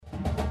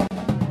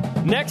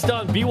Next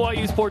on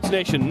BYU Sports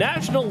Nation,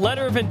 National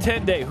Letter of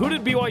Intent Day. Who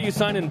did BYU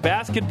sign in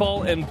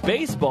basketball and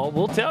baseball?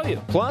 We'll tell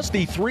you. Plus,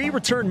 the 3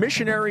 return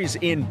missionaries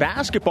in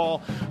basketball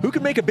who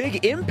can make a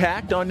big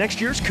impact on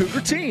next year's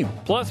Cougar team.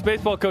 Plus,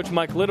 baseball coach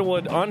Mike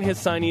Littlewood on his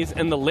signees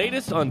and the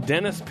latest on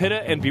Dennis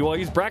Pitta and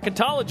BYU's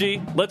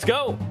bracketology. Let's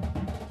go.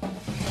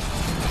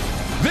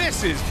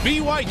 This is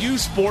BYU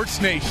Sports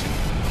Nation,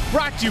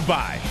 brought to you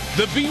by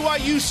The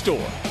BYU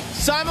Store.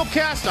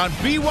 Simulcast on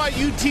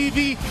BYU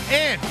TV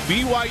and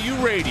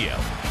BYU Radio.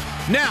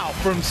 Now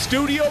from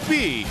Studio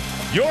B,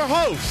 your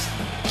hosts,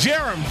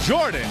 Jerem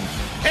Jordan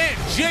and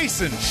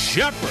Jason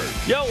Shepard.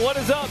 Yo, what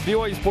is up?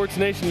 BYU Sports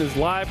Nation is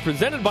live,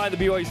 presented by the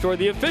BYU Store,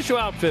 the official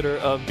outfitter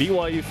of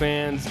BYU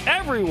fans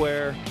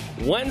everywhere.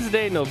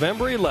 Wednesday,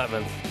 November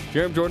 11th.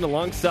 Jerem Jordan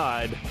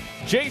alongside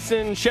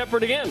Jason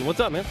Shepard again.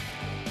 What's up, man?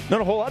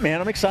 Not a whole lot, man.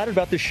 I'm excited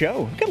about this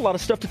show. We've got a lot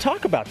of stuff to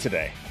talk about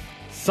today.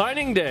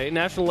 Signing Day,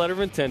 National Letter of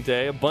Intent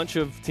Day, a bunch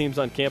of teams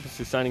on campus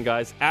are signing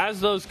guys.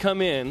 As those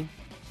come in,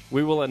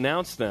 we will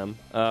announce them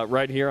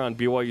right here on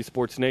BYU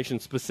Sports Nation,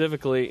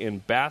 specifically in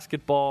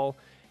basketball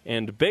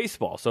and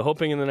baseball. So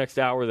hoping in the next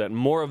hour that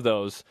more of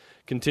those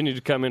continue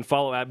to come in.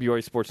 Follow at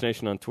BYU Sports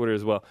Nation on Twitter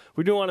as well.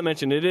 We do want to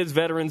mention it is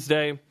Veterans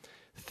Day.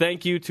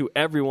 Thank you to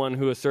everyone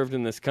who has served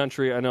in this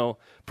country. I know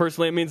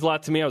personally it means a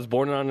lot to me. I was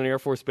born on an Air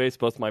Force base.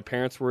 Both my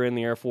parents were in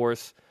the Air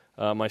Force.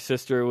 My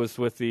sister was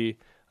with the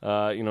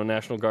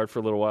National Guard for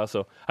a little while.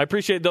 So I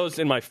appreciate those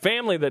in my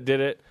family that did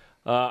it.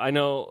 I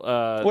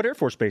know. What Air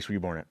Force base were you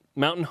born at?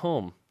 Mountain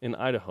Home in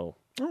Idaho.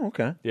 Oh,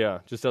 okay. Yeah,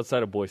 just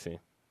outside of Boise.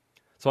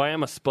 So I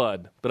am a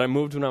spud, but I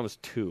moved when I was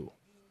 2.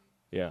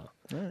 Yeah.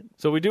 All right.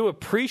 So we do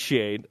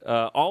appreciate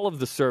all of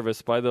the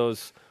service by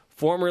those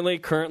formerly,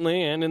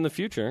 currently, and in the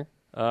future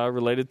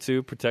related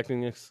to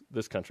protecting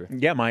this country.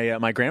 Yeah,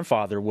 my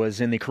grandfather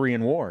was in the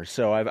Korean War,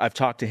 so I've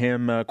talked to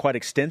him quite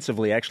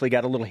extensively. I actually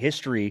got a little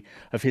history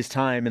of his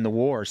time in the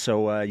war.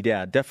 So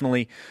yeah,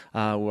 definitely,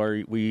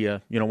 we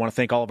want to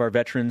thank all of our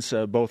veterans,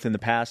 both in the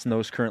past and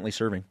those currently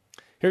serving.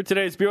 Here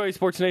today's BYU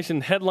Sports Nation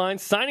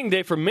headlines. Signing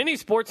day for many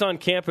sports on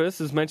campus,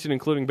 as mentioned,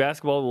 including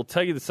basketball. We'll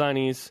tell you the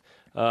signees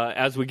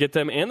as we get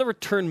them, and the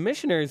return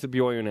missionaries that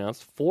BYU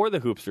announced for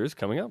the Hoopsters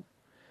coming up.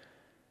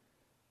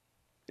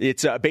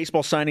 It's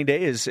baseball signing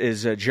day, as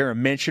Jerem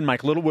mentioned.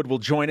 Mike Littlewood will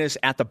join us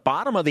at the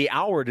bottom of the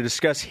hour to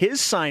discuss his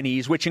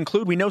signees, which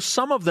include, we know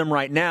some of them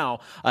right now,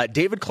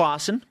 David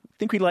Clausen. I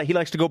think he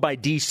likes to go by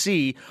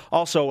DC.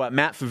 Also,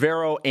 Matt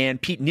Favero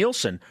and Pete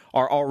Nielsen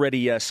are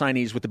already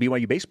signees with the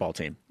BYU baseball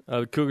team.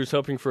 The Cougars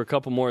hoping for a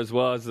couple more as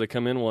well. As they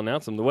come in, we'll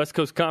announce them. The West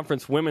Coast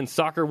Conference Women's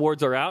Soccer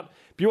Awards are out.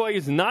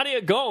 BYU's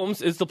Nadia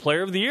Gomes is the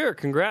Player of the Year.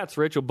 Congrats.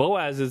 Rachel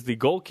Boaz is the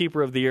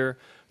Goalkeeper of the Year.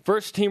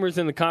 First teamers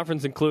in the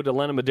conference include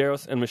Elena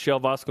Medeiros and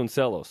Michelle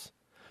Vasconcelos.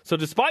 So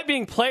despite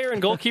being Player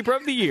and Goalkeeper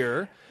of the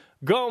Year,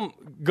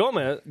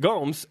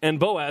 Gomes and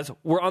Boaz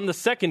were on the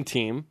second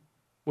team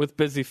with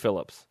Busy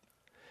Phillips.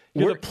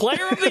 You're the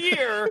Player of the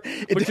Year,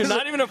 but you're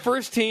not even a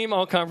first-team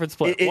all-conference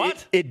player.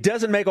 What? It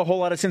doesn't make a whole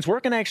lot of sense. We're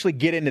going to actually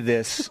get into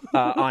this.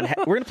 We're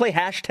going to play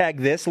hashtag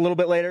this a little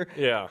bit later.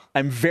 Yeah.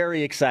 I'm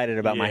very excited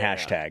about my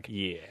hashtag.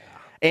 Yeah.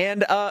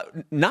 And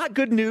not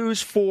good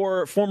news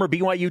for former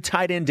BYU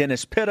tight end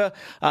Dennis Pitta.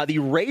 The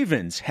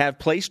Ravens have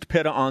placed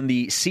Pitta on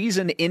the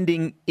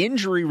season-ending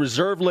injury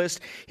reserve list.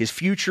 His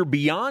future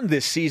beyond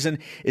this season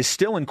is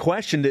still in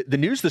question. The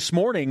news this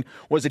morning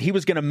was that he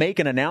was going to make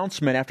an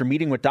announcement after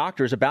meeting with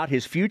doctors about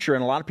his future,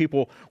 and a lot of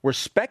people were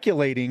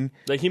speculating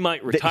that he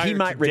might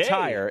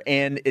retire.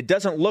 And it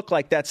doesn't look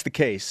like that's the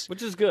case.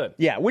 Which is good.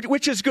 Yeah,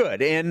 which is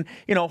good. And,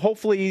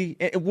 hopefully,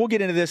 we'll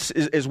get into this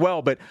as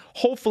well, but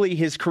hopefully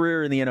his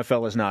career in the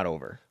NFL is not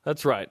over.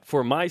 That's right.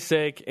 For my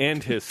sake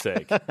and his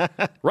sake.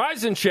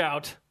 Rise and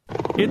shout.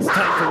 It's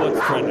time for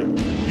What's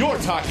Trending. You're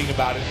talking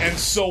about it, and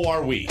so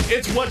are we.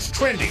 It's What's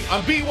Trending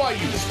on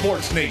BYU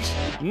Sports Nation.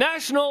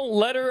 National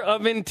Letter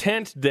of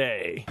Intent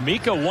Day.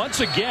 Mika once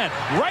again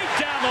right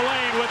down the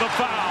lane with a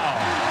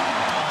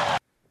foul.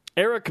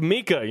 Eric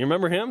Mika, you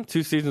remember him?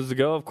 2 seasons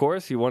ago, of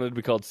course. He wanted to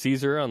be called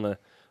Caesar on the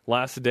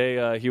last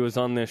day he was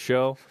on this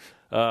show.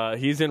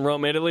 He's in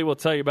Rome, Italy. We'll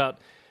tell you about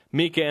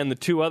Mika and the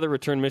 2 other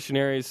return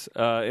missionaries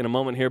in a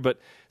moment here.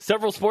 But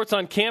several sports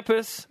on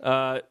campus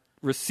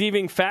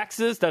receiving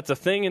faxes. That's a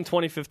thing in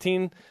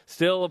 2015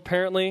 still,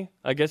 apparently.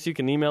 I guess you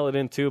can email it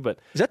in, too. But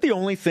is that the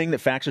only thing that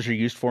faxes are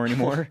used for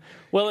anymore?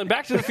 Well, in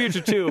Back to the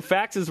Future, too,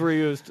 faxes were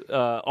used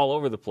all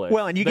over the place.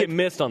 Well, and you get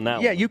missed on that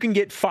one. Yeah, you can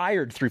get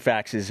fired through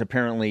faxes,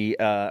 apparently,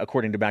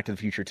 according to Back to the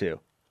Future, too.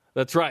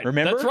 That's right.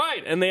 Remember? That's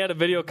right. And they had a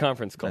video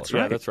conference call. That's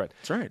right. Yeah, that's right.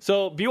 That's right.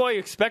 So BYU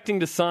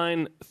expecting to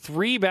sign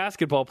 3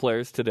 basketball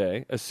players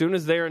today. As soon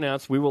as they are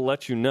announced, we will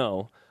let you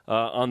know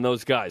on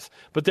those guys.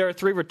 But there are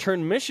 3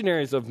 return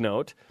missionaries of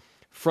note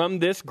from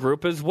this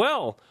group as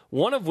well.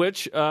 One of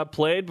which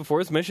played before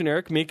his mission,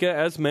 Eric Mika,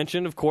 as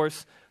mentioned, of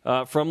course,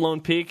 from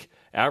Lone Peak,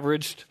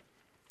 averaged.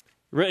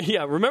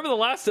 Yeah, remember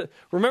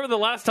the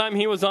last time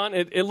he was on?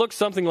 It looked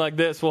something like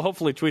this. We'll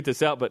hopefully tweet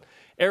this out. But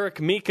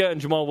Eric Mika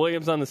and Jamal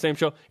Williams on the same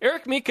show.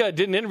 Eric Mika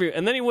did an interview,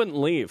 and then he wouldn't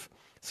leave.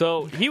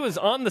 So he was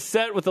on the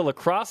set with a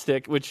lacrosse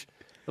stick, which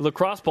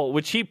lacrosse pole,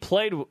 which he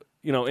played,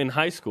 in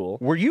high school.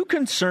 Were you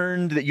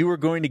concerned that you were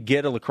going to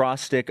get a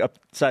lacrosse stick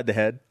upside the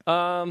head?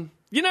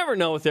 You never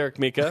know with Eric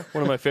Mika,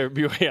 one of my favorite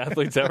BYU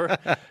athletes ever.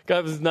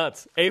 Guy was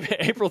nuts.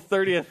 April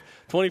 30th,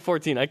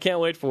 2014. I can't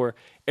wait for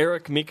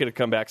Eric Mika to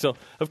come back. So,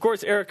 of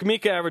course, Eric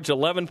Mika averaged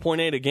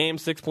 11.8 a game,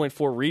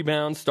 6.4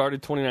 rebounds,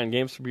 started 29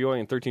 games for BYU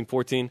in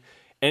 13-14.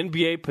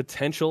 NBA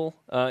potential,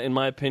 in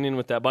my opinion,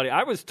 with that body.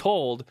 I was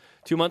told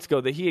 2 months ago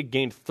that he had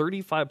gained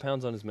 35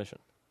 pounds on his mission.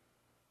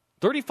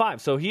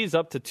 35. So he's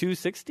up to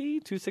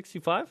 260,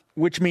 265.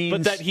 Which means...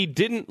 But that he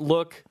didn't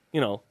look,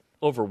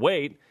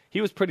 overweight. He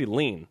was pretty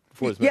lean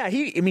before his match.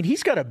 Yeah,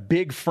 he's got a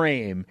big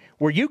frame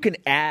where you can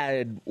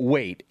add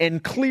weight.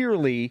 And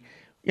clearly,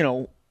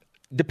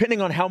 depending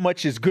on how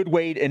much is good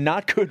weight and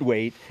not good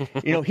weight,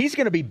 he's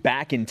going to be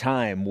back in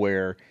time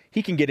where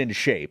he can get into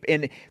shape.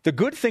 And the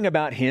good thing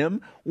about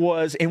him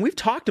was, and we've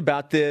talked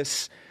about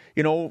this,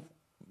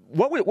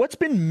 what's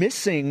been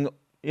missing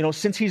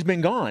since he's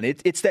been gone.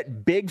 It's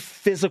that big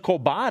physical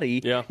body.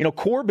 Yeah.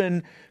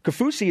 Corbin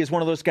Kaufusi is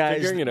one of those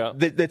guys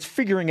that's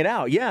figuring it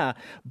out. Yeah,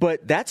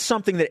 but that's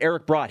something that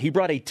Eric brought. He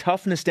brought a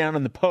toughness down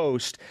in the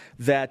post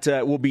that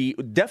will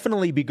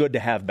definitely be good to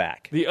have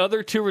back. The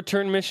other two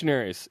return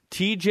missionaries,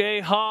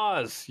 TJ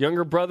Haws,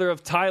 younger brother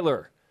of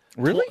Tyler.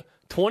 Really?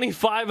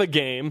 25 a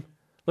game.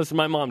 Listen,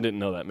 my mom didn't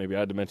know that. Maybe I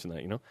had to mention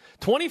that,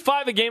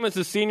 25 a game as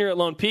a senior at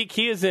Lone Peak.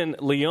 He is in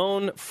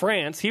Lyon,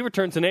 France. He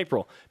returns in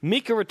April.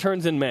 Mika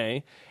returns in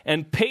May.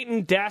 And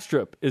Peyton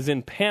Dastrup is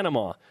in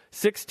Panama,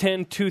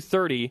 6'10",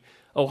 230,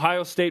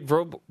 Ohio State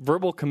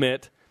verbal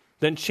commit,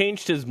 then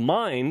changed his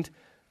mind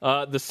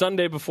the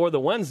Sunday before the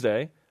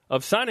Wednesday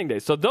of signing day.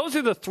 So those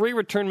are the three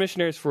return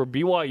missionaries for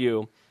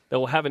BYU that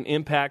will have an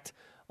impact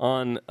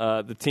on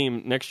the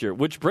team next year,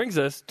 which brings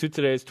us to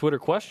today's Twitter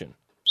question.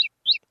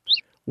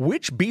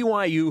 Which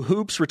BYU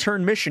Hoops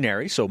return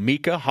missionary, so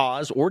Mika,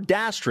 Haws, or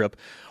Dastrup,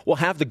 will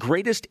have the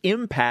greatest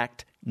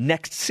impact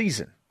next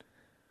season?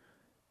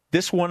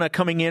 This one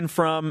coming in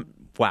from,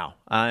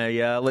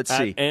 let's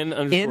see.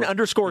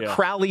 N_Crowley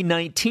Crowley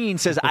 19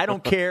 says, I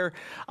don't care.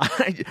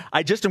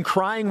 I just am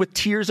crying with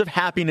tears of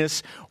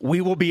happiness.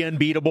 We will be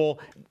unbeatable!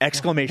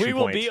 Exclamation point. We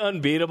will points. be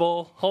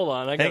unbeatable. Hold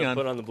on. I got to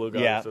put on the blue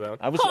goggles. Yeah,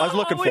 I was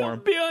looking for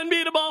him. Be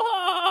unbeatable.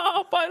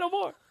 Final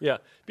Four. Yeah.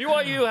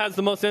 BYU has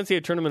the most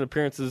NCAA tournament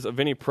appearances of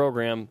any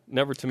program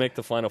never to make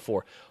the Final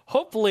Four.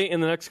 Hopefully,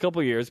 in the next couple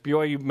of years,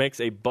 BYU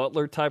makes a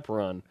Butler-type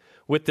run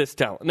with this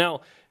talent.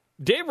 Now,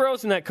 Dave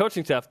Rose and that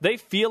coaching staff, they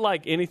feel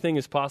like anything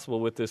is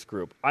possible with this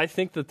group. I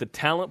think that the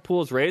talent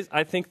pool is raised.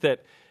 I think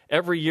that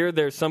every year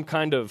there's some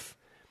kind of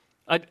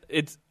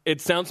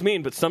it sounds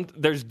mean, but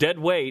there's dead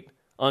weight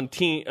on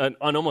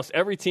almost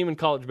every team in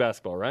college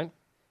basketball, right?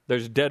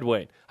 There's dead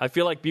weight. I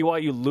feel like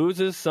BYU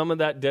loses some of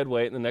that dead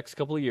weight in the next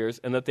couple of years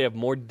and that they have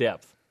more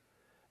depth.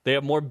 They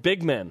have more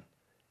big men.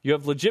 You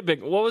have legit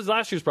big. What was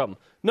last year's problem?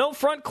 No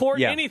front court,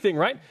 anything,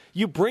 right?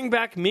 You bring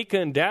back Mika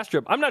and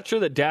Dastrup. I'm not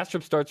sure that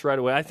Dastrup starts right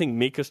away. I think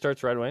Mika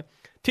starts right away.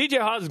 TJ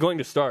Haws is going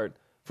to start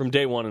from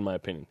day one, in my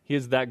opinion. He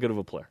is that good of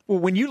a player. Well,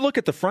 when you look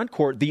at the front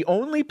court, the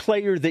only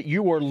player that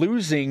you are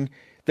losing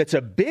that's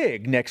a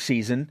big next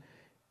season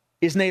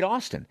is Nate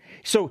Austin.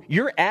 So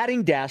you're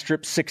adding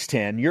Dastrup,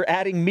 6'10". You're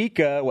adding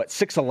Mika,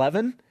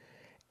 6'11"?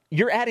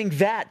 You're adding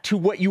that to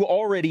what you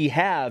already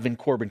have in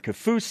Corbin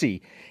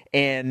Kaufusi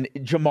and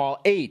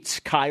Jamal Aites,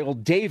 Kyle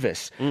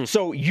Davis.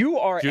 So you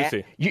are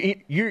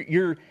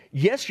you're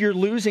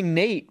losing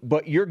Nate,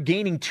 but you're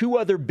gaining two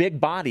other big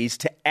bodies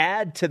to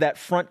add to that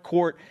front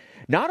court.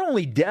 Not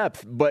only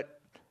depth, but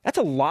that's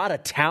a lot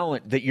of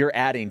talent that you're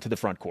adding to the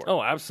front court.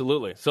 Oh,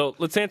 absolutely. So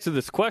let's answer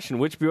this question: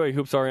 which BYU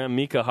Hoops RM,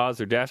 Mika,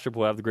 Haws, or Dastrup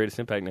will have the greatest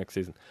impact next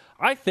season?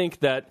 I think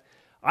that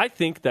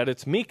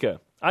it's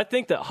Mika. I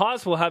think that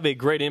Haws will have a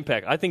great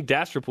impact. I think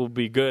Dastrup will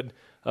be good,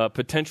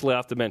 potentially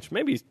off the bench.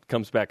 Maybe he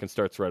comes back and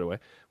starts right away.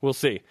 We'll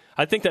see.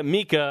 I think that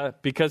Mika,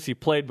 because he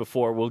played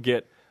before, will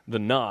get the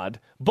nod.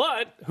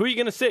 But who are you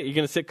going to sit? Are you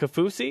going to sit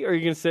Kaufusi or are you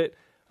going to sit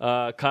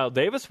Kyle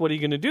Davis? What are you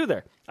going to do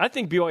there? I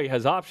think BYU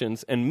has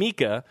options, and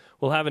Mika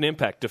will have an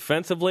impact.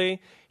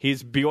 Defensively,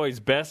 he's BYU's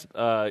best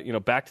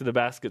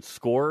back-to-the-basket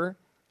scorer.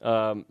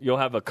 You'll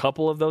have a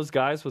couple of those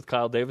guys with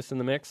Kyle Davis in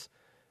the mix.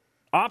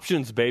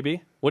 Options,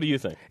 baby. What do you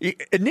think?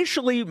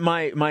 Initially,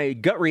 my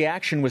gut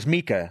reaction was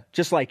Mika,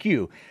 just like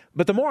you.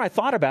 But the more I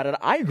thought about it,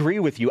 I agree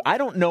with you. I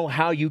don't know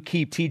how you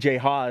keep TJ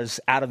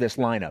Haws out of this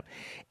lineup.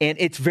 And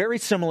it's very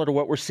similar to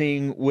what we're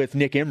seeing with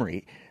Nick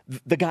Emery.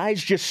 The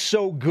guy's just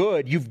so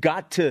good. You've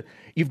got to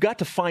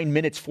find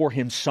minutes for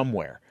him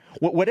somewhere.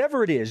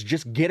 Whatever it is,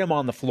 just get him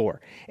on the floor.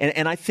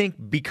 And I think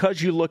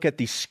because you look at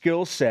the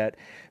skill set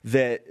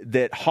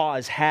that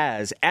Haws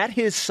has at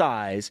his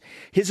size,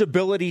 his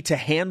ability to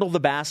handle the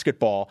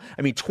basketball,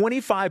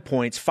 25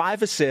 points,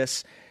 5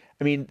 assists.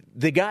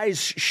 The guy's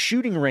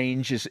shooting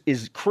range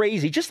is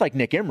crazy, just like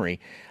Nick Emery.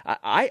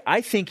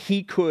 I think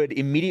he could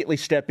immediately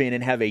step in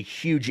and have a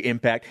huge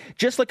impact,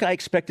 just like I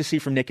expect to see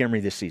from Nick Emery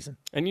this season.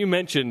 And you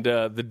mentioned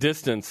the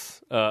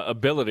distance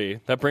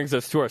ability. That brings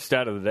us to our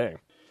stat of the day.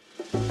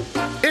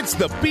 It's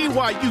the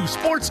BYU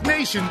Sports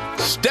Nation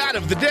Stat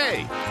of the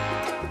Day.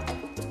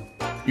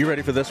 You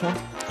ready for this one?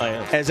 I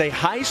am. As a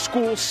high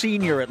school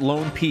senior at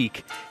Lone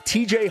Peak,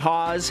 TJ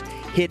Haws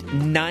hit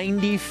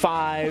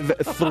 95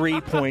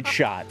 three-point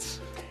shots.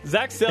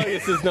 Zach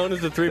Sellius is known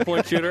as a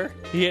three-point shooter.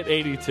 He hit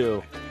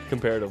 82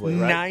 comparatively,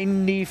 right?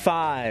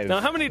 95. Now,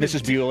 how many did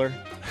Mrs. Bueller?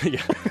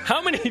 Yeah.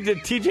 How many did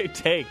TJ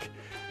take?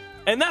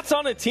 And that's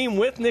on a team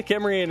with Nick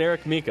Emery and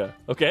Eric Mika,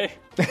 okay?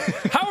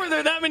 How are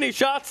there that many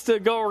shots to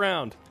go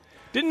around?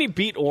 Didn't he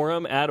beat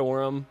Orem at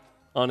Orem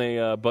on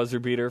a buzzer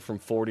beater from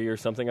 40 or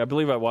something? I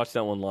believe I watched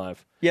that one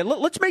live. Yeah,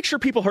 let's make sure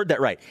people heard that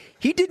right.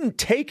 He didn't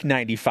take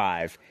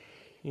 95.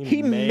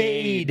 He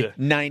made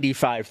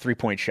 95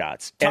 three-point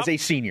shots as a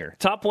senior.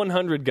 Top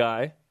 100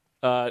 guy.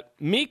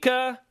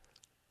 Mika,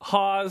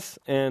 Haws,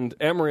 and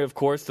Emery, of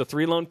course, the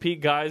three Lone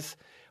Peak guys.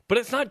 But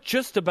it's not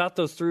just about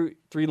those three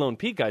Lone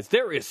Peak guys.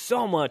 There is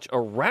so much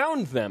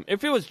around them.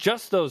 If it was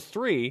just those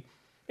three,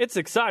 it's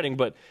exciting.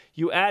 But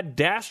you add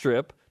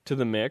Dastrip to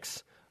the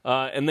mix,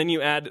 and then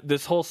you add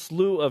this whole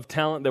slew of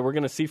talent that we're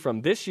going to see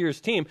from this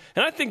year's team.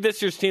 And I think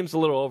this year's team's a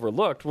little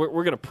overlooked.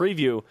 We're going to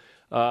preview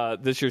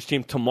this year's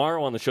team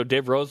tomorrow on the show.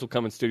 Dave Rose will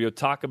come in studio,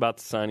 talk about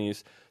the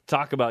signees,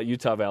 talk about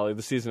Utah Valley,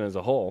 the season as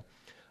a whole.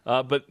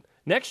 But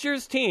next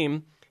year's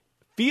team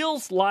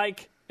feels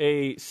like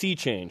a sea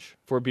change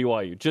for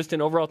BYU, just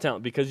in overall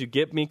talent, because you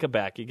get Mika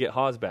back, you get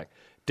Haws back.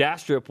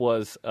 Dastrip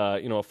was a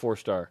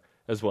 4-star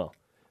as well.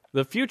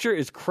 The future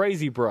is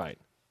crazy bright.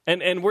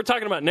 And we're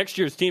talking about next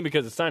year's team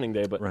because it's signing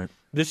day, but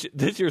this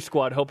year's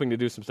squad hoping to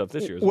do some stuff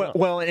this year as well.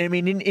 Well, I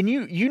mean, and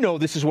you know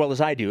this as well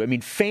as I do. I mean,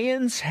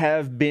 fans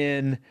have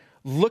been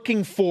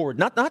looking forward.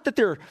 Not that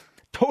they're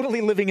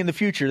totally living in the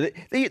future.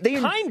 They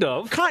kind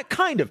of.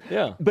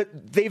 Yeah.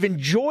 But they've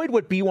enjoyed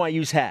what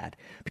BYU's had,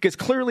 because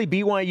clearly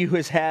BYU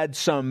has had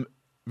some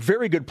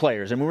very good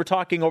players. And we were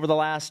talking over the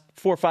last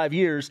 4 or 5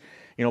 years,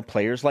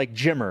 players like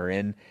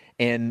Jimmer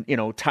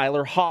and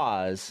Tyler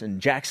Haws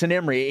and Jackson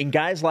Emery and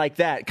guys like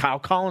that. Kyle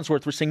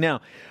Collinsworth we're seeing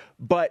now.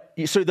 But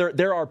so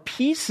there are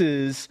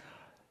pieces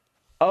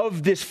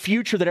of this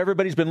future that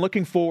everybody's been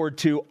looking forward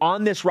to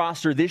on this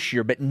roster this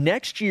year. But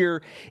next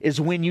year is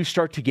when you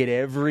start to get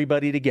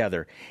everybody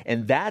together.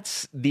 And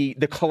that's the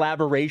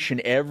collaboration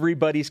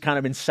everybody's kind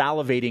of been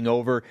salivating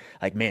over.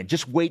 Like, man,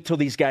 just wait till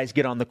these guys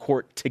get on the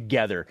court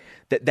together.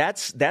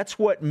 That's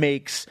what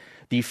makes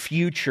the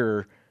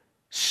future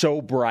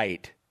so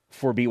bright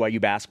for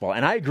BYU basketball.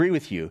 And I agree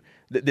with you.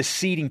 The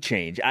seeding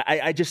change.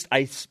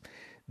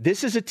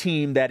 This is a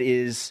team that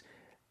is...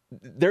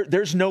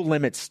 There's no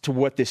limits to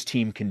what this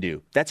team can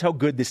do. That's how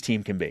good this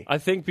team can be. I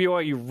think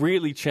BYU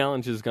really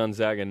challenges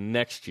Gonzaga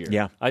next year.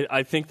 Yeah.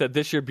 I think that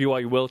this year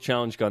BYU will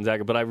challenge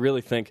Gonzaga, but I really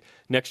think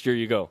next year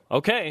you go,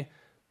 okay,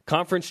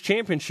 conference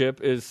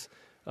championship is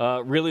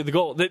really the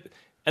goal.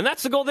 And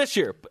that's the goal this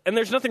year. And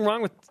there's nothing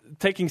wrong with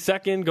taking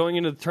second, going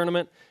into the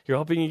tournament. You're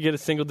hoping you get a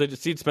single-digit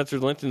seed. Spencer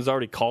Linton's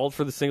already called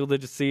for the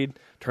single-digit seed,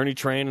 Turney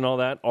Train and all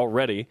that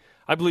already.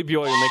 I believe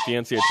BYU will make the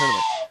NCAA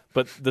tournament.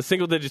 But the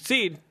single-digit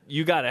seed,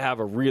 you got to have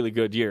a really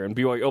good year. And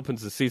BYU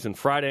opens the season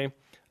Friday.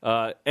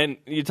 And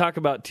you talk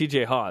about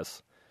TJ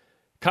Haws.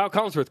 Kyle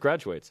Collinsworth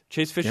graduates.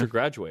 Chase Fisher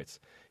graduates.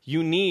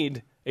 You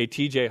need a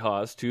TJ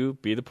Haws to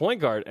be the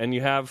point guard. And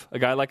you have a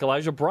guy like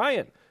Elijah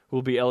Bryant who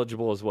will be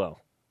eligible as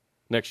well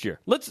next year.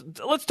 Let's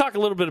talk a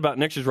little bit about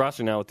next year's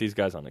roster now with these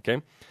guys on it,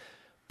 okay?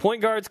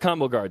 Point guards,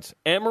 combo guards.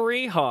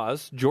 Emery,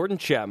 Haws, Jordan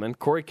Chapman,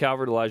 Corey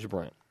Calvert, Elijah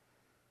Bryant.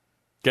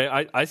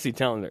 Okay, I see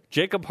talent there.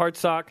 Jacob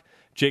Hartsock,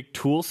 Jake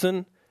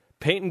Toulson,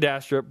 Peyton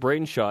Dastrip,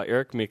 Braden Shaw,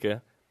 Eric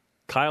Mika,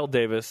 Kyle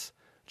Davis,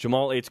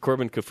 Jamal Ates,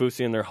 Corbin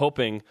Kaufusi, and they're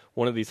hoping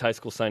one of these high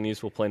school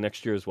signees will play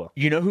next year as well.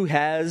 You know who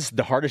has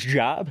the hardest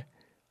job?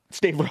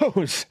 It's Dave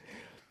Rose.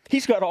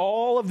 He's got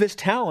all of this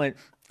talent.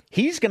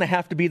 He's going to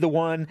have to be the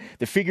one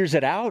that figures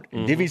it out,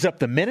 divvies up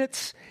the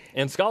minutes.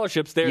 And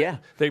scholarships.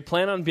 They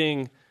plan on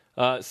being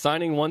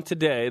signing one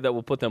today that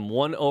will put them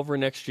one over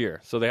next year.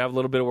 So they have a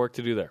little bit of work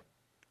to do there.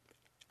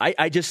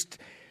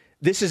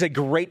 This is a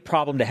great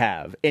problem to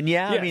have. And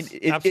yes, I mean,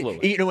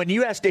 absolutely. When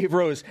you ask Dave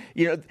Rose,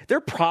 there are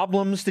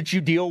problems that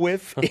you deal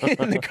with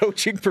in the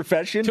coaching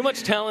profession. Too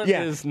much talent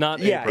is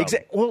not a problem.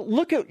 Exactly.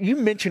 Well, you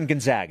mentioned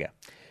Gonzaga.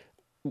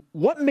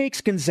 What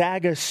makes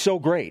Gonzaga so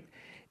great?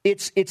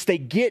 It's they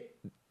get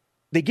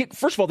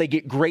first of all, they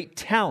get great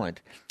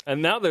talent.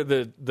 And now they're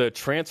the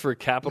transfer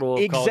capital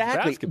of college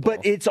basketball.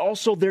 But it's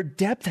also their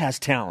depth has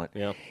talent.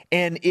 Yeah.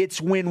 And it's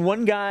when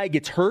one guy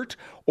gets hurt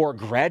or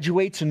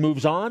graduates and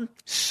moves on,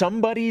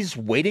 somebody's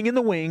waiting in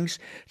the wings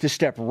to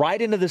step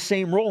right into the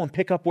same role and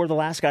pick up where the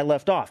last guy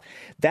left off.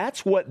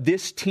 That's what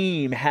this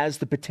team has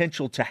the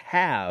potential to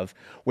have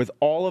with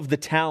all of the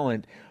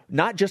talent,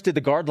 not just at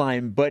the guard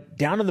line, but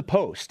down in the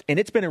post. And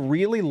it's been a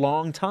really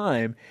long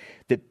time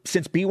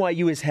since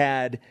BYU has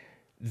had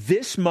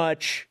this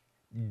much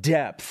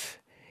depth.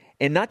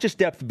 And not just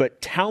depth, but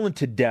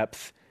talented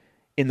depth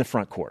in the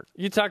front court.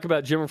 You talk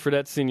about Jimmer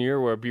Fredette's senior year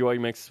where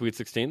BYU makes the Sweet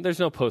 16. There's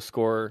no post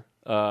scorer.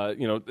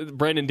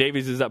 Brandon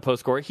Davies is that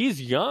post scorer.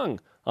 He's young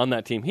on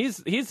that team. He's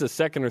the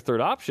second or third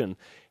option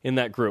in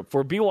that group.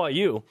 For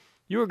BYU,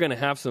 you are going to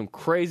have some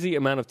crazy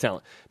amount of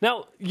talent.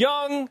 Now,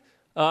 young,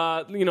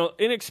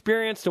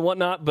 inexperienced and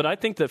whatnot, but I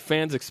think that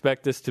fans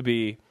expect this to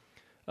be,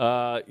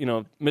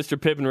 Mr.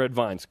 Pibb and Red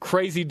Vines,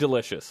 crazy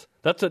delicious.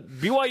 That's what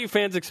BYU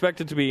fans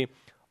expect it to be.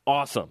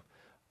 Awesome.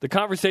 The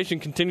conversation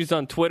continues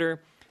on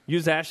Twitter.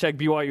 Use the hashtag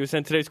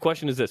BYUSN. Today's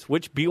question is this: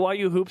 which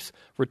BYU hoops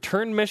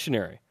return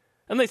missionary?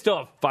 And they still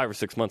have 5 or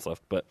 6 months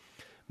left, but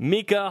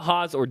Mika,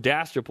 Haas, or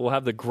Dastrup will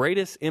have the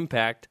greatest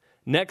impact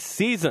next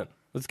season.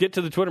 Let's get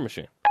to the Twitter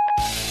machine.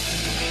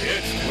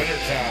 It's Twitter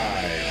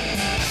time.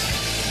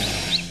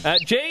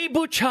 At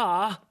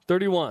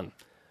JBucha31.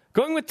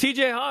 Going with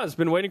TJ Haas.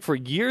 Been waiting for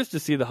years to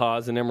see the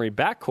Haas and Emery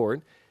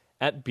backcourt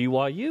at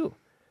BYU.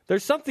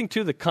 There's something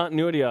to the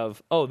continuity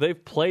of,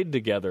 they've played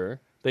together.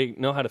 They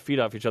know how to feed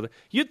off each other.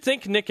 You'd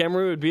think Nick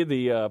Emery would be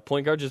the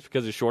point guard just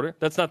because he's shorter.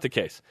 That's not the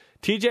case.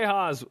 TJ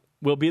Haas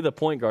will be the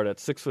point guard at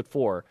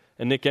 6'4",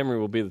 and Nick Emery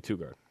will be the 2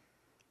 guard.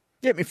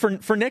 Yeah,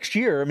 for next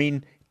year,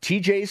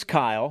 TJ's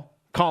Kyle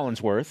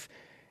Collinsworth,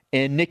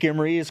 and Nick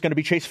Emery is going to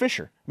be Chase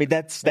Fisher.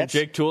 That's and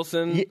Jake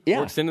Toulson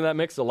works into that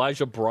mix.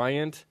 Elijah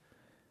Bryant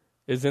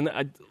is in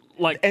that.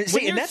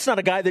 And that's not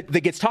a guy that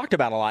gets talked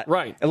about a lot.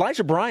 Right.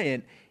 Elijah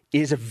Bryant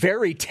is a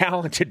very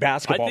talented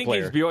basketball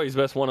player. I think he's BYU's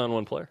best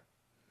one-on-one player.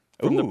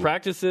 From the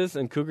practices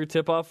and Cougar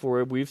tip-off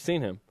where we've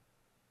seen him.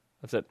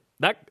 That's it.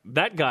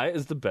 That guy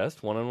is the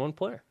best one-on-one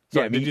player.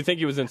 Sorry, did you think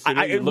he was in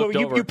city?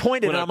 You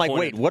pointed, and I'm like,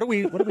 wait, what are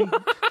we?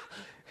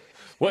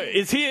 What,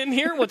 is he in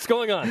here? What's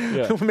going on?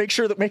 Yeah. make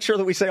sure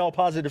that we say all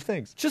positive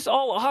things. Just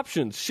all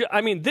options.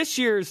 This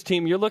year's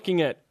team, you're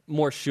looking at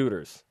more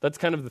shooters. That's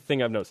kind of the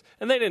thing I've noticed.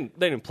 And they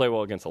didn't play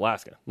well against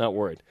Alaska. Not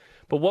worried.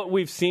 But what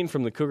we've seen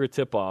from the Cougar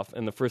tip-off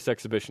and the first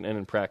exhibition and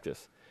in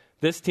practice,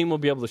 this team will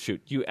be able to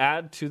shoot. You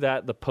add to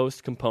that the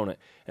post component,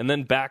 and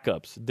then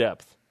backups,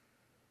 depth.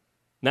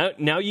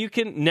 Now you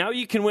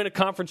can win a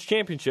conference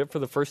championship for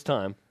the first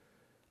time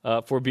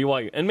for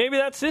BYU, and maybe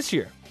that's this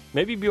year.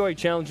 Maybe BYU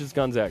challenges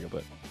Gonzaga,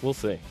 but we'll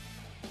see.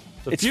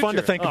 It's fun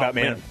to think about,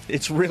 man.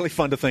 It's really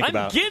fun to think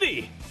about. I'm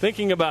giddy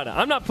thinking about it.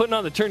 I'm not putting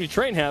on the turn you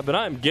train hat, but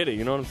I'm giddy.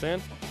 You know what I'm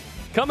saying?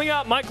 Coming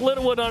up, Mike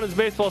Littlewood on his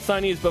baseball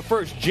signees. But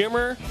first,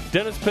 Jimmer,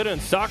 Dennis Pitta,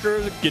 and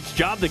soccer gets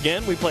jobbed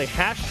again. We play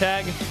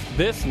hashtag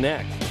this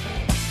next.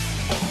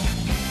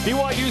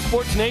 BYU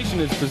Sports Nation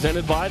is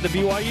presented by the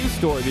BYU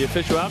Store, the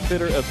official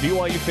outfitter of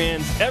BYU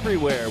fans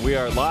everywhere. We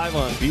are live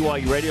on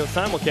BYU Radio,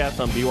 simulcast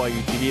on BYU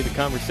TV. The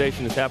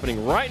conversation is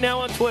happening right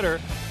now on Twitter.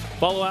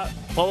 Follow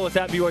us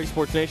at BYU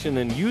Sports Nation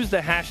and use the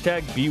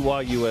hashtag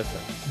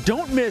BYUSN.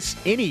 Don't miss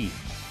any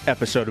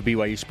episode of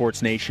BYU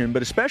Sports Nation,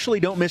 but especially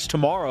don't miss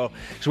tomorrow,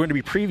 because we're going to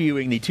be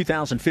previewing the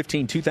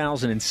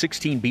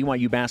 2015-2016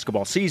 BYU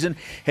basketball season.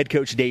 Head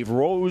coach Dave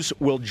Rose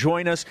will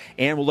join us,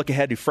 and we'll look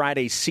ahead to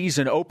Friday's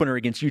season opener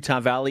against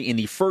Utah Valley in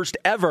the first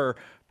ever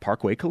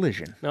Parkway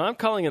Collision. Now, I'm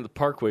calling it the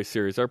Parkway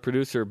Series. Our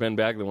producer, Ben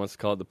Bagley, wants to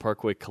call it the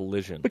Parkway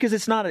Collision. Because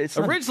it's not.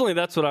 Originally,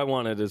 that's what I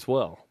wanted as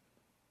well.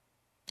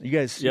 You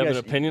have an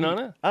opinion on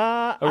it?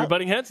 Are we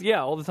butting heads?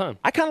 Yeah, all the time.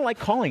 I kind of like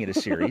calling it a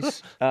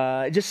series.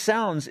 It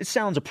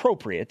sounds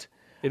appropriate.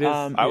 It is.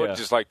 I would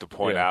just like to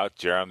point out,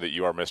 Jerem, that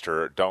you are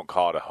Mr. Don't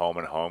call it a home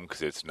and home,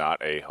 because it's not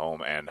a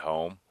home and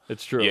home.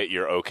 It's true. Yet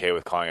you're okay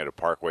with calling it a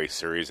Parkway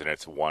Series, and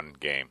it's one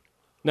game.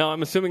 No,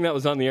 I'm assuming that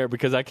was on the air,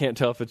 because I can't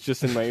tell if it's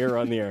just in my ear or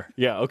on the air.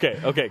 Yeah,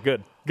 okay,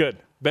 good.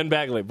 Ben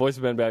Bagley, voice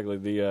of Ben Bagley,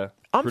 the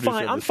producer.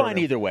 I'm fine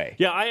either way.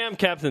 Yeah, I am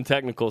Captain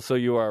Technical, so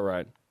you are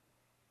right.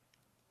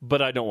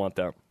 But I don't want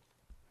that.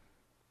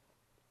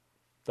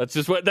 That's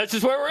just where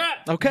we're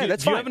at. Okay,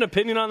 that's fine. Do you have an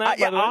opinion on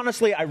that?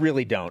 Honestly, I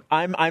really don't.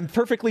 I'm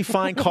perfectly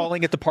fine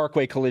calling it the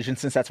Parkway Collision,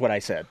 since that's what I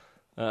said.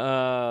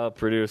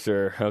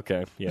 Producer.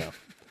 Okay, yeah.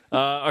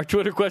 Our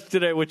Twitter question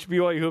today: which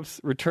BYU hoops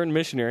return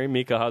missionary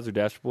Mika Haas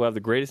will have the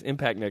greatest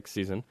impact next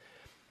season?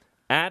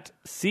 At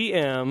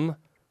CM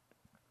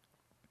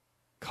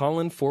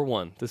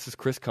Colin41. This is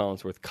Chris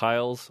Collinsworth,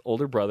 Kyle's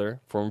older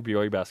brother, former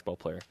BYU basketball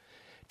player.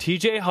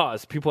 TJ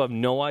Haas. People have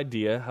no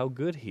idea how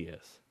good he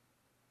is.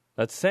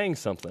 That's saying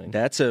something.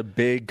 That's a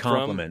big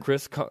compliment.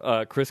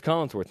 From Chris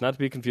Collinsworth, not to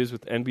be confused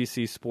with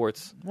NBC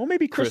Sports. Well,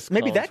 maybe Chris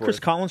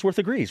Collinsworth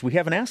agrees. We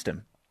haven't asked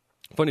him.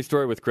 Funny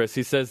story with Chris.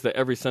 He says that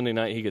every Sunday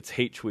night he gets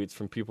hate tweets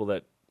from people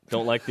that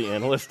don't like the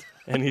analyst,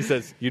 and he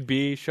says you'd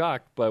be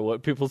shocked by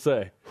what people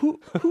say. Who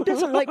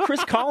doesn't like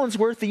Chris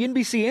Collinsworth, the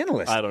NBC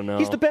analyst? I don't know.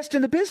 He's the best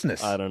in the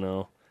business. I don't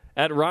know.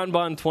 At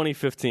Ronbon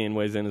 2015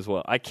 weighs in as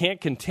well. I can't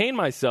contain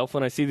myself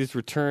when I see these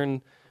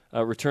returning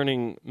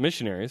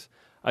missionaries.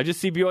 I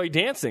just see BYU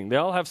dancing. They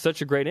all have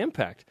such a great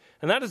impact.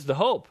 And that is the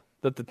hope,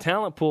 that the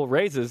talent pool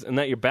raises and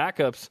that your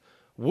backups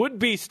would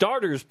be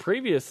starters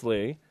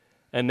previously.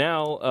 And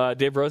now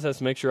Dave Rose has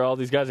to make sure all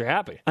these guys are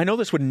happy. I know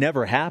this would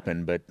never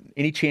happen, but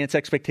any chance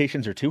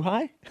expectations are too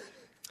high?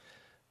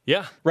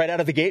 Yeah. Right out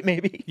of the gate,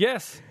 maybe?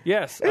 Yes.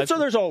 And so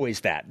there's always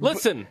that.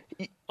 Listen,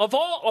 of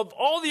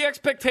all the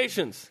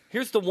expectations,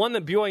 here's the one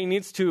that BYU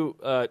needs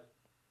to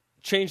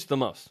change the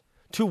most.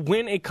 To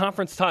win a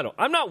conference title.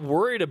 I'm not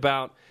worried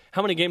about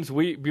how many games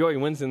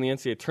BYU wins in the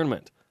NCAA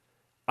tournament.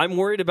 I'm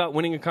worried about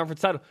winning a conference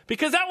title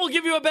because that will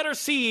give you a better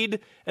seed,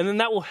 and then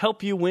that will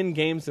help you win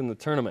games in the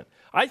tournament.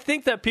 I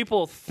think that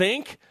people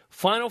think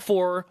Final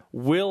Four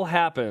will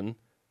happen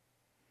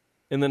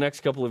in the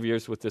next couple of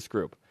years with this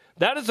group.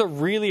 That is a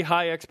really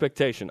high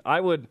expectation. I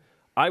would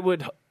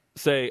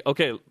say,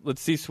 okay,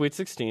 let's see Sweet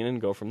 16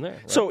 and go from there.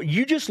 Right? So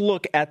you just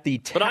look at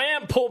the but I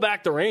am pull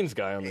back the reins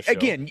guy on the show.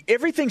 Again,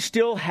 everything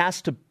still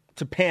has to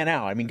pan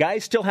out. I mean,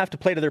 guys still have to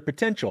play to their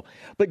potential.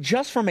 But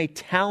just from a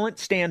talent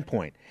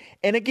standpoint,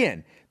 and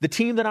again, the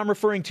team that I'm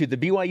referring to, the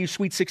BYU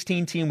Sweet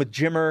 16 team with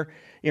Jimmer,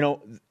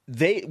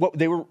 they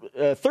were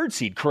third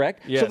seed,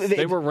 correct? Yes, so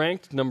they were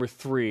ranked number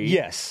 3.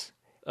 Yes.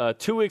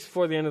 2 weeks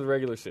before the end of the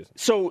regular season.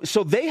 So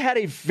they had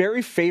a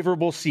very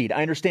favorable seed.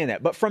 I understand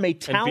that. But from a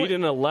talent...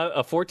 And beat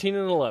a 14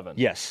 and 11.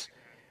 Yes.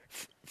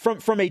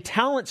 From a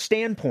talent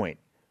standpoint,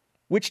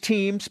 which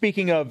team,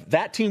 speaking of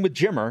that team with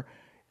Jimmer,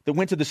 that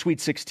went to the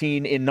Sweet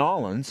 16 in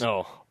Nollins,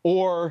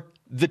 or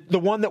the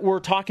one that we're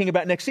talking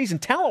about next season,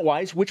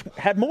 talent-wise, which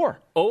had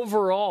more?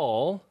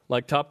 Overall,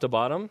 like top to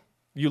bottom,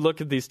 you look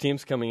at these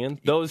teams coming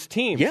in, those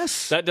teams,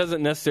 yes, that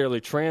doesn't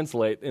necessarily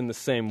translate in the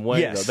same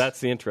way, though.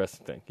 That's the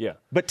interesting thing, yeah.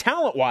 But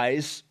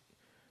talent-wise...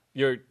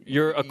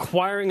 You're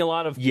acquiring a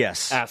lot of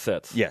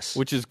assets,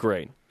 which is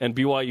great. And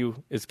BYU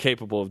is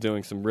capable of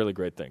doing some really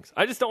great things.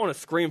 I just don't want to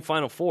scream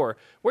Final Four.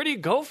 Where do you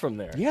go from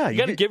there? Yeah, you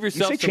got to give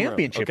yourself some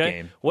championship room, okay?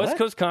 game. West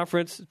Coast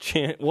Conference.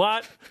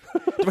 What?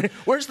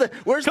 Where's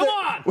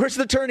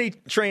the tourney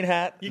train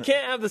hat? You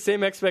can't have the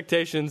same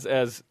expectations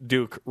as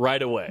Duke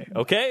right away.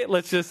 Okay,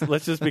 let's just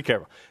be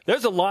careful.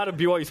 There's a lot of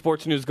BYU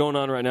sports news going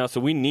on right now, so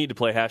we need to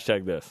play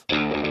 #this.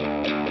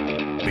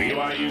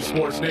 BYU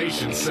Sports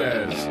Nation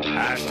says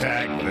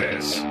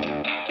 #this.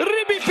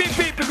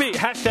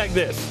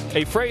 #this.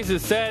 A phrase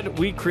is said,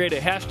 we create a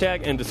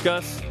hashtag and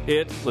discuss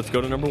it. Let's go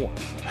to number 1.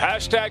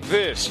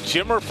 #this.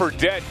 Jimmer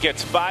Fredette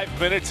gets 5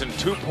 minutes and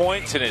 2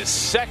 points in his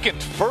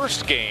second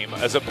first game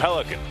as a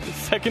Pelican.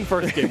 Second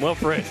first game, well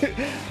phrased.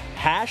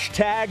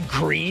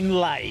 #green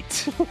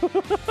light.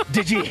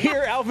 Did you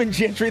hear Alvin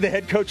Gentry, the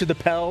head coach of the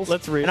Pels?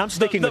 Let's read. And I'm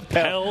sticking with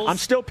Pels. I'm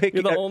still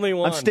picking. You're the only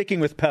one. I'm sticking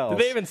with Pels.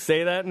 Did they even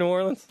say that in New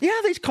Orleans? Yeah,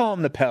 they call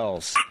them the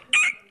Pels.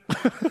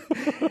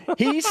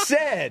 He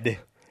said.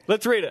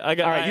 Let's read it. All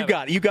right, you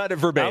got it. You got it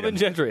verbatim. Alvin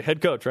Gentry,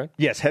 head coach, right?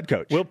 Yes, head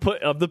coach.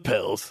 Of the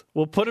Pels.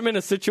 We'll put him in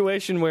a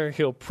situation where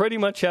he'll pretty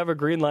much have a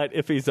green light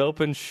if he's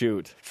open.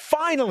 Shoot.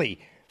 Finally,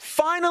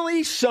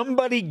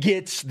 somebody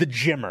gets the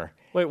Jimmer.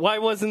 Wait, why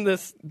wasn't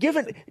this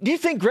given? Do you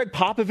think Greg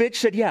Popovich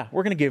said, "Yeah,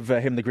 we're going to give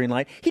him the green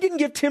light"? He didn't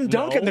give Tim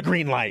Duncan the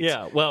green light.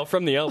 Yeah, well,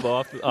 from the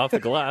elbow off the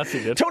glass, he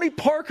did. Tony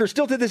Parker,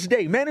 still to this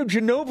day, Manu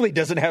Ginobili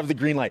doesn't have the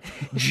green light.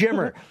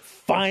 Jimmer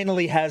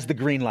finally has the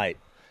green light.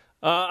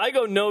 I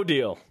go no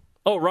deal.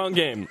 Oh, wrong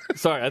game.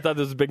 Sorry, I thought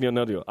this was a big deal.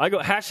 No deal. I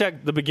go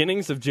 #the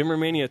beginnings of Jimmer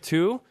Mania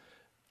 2.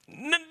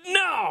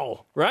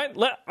 No, right?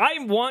 I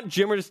want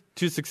Jimmer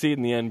to succeed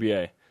in the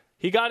NBA.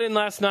 He got in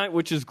last night,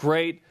 which is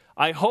great.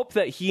 I hope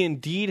that he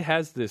indeed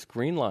has this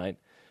green light,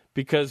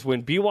 because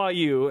when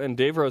BYU and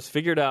Dave Rose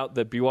figured out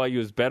that BYU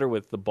is better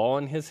with the ball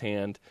in his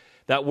hand,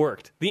 that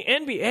worked. The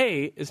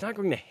NBA is not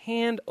going to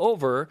hand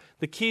over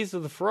the keys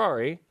of the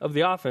Ferrari of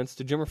the offense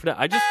to Jimmer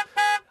Fredette.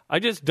 I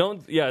just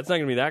don't. Yeah, it's not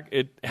going to be that.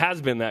 It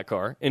has been that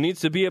car. It needs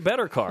to be a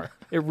better car.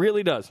 It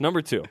really does.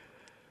 Number 2.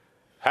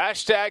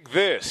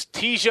 #this.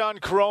 Tejan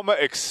Koroma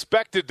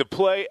expected to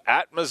play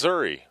at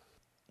Missouri.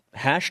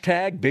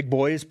 #Big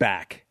Boy is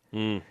back.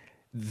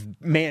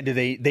 Man, do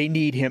they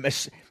need him.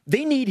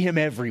 They need him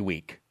every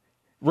week,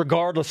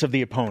 regardless of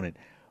the opponent.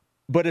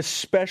 But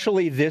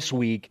especially this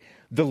week,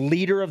 the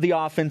leader of the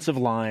offensive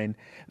line,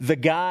 the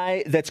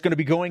guy that's going to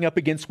be going up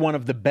against one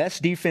of the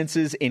best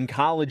defenses in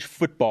college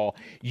football,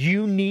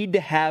 you need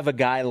to have a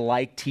guy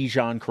like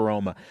Tejan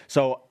Koroma.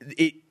 So,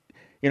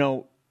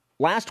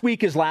 last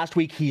week is last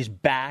week. He's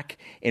back,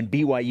 and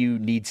BYU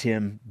needs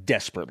him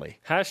desperately.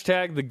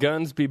 #the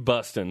guns be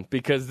bustin',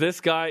 because this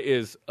guy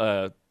is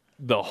the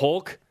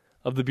Hulk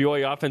of the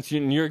BYU offense.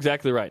 And you're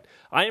exactly right.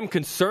 I am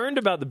concerned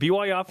about the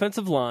BYU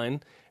offensive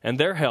line and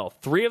their health.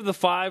 3 of the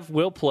 5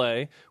 will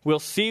play. We'll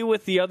see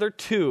with the other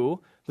 2,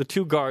 the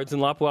 2 guards in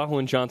Lapuahu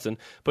and Johnson.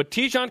 But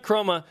Tejan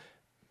Koroma,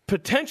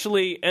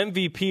 potentially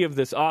MVP of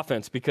this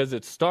offense, because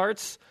it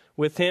starts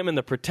with him and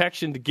the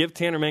protection to give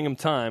Tanner Mangum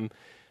time,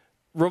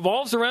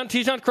 revolves around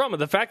Tejan Koroma.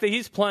 The fact that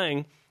he's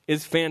playing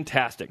is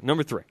fantastic.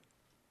 Number 3.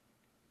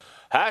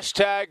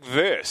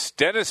 #this.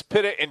 Dennis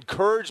Pitta,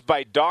 encouraged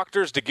by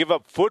doctors to give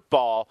up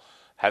football,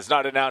 has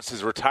not announced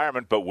his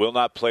retirement but will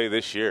not play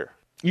this year.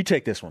 You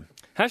take this one.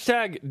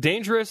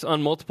 #dangerous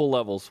on multiple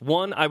levels.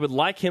 1, I would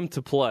like him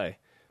to play,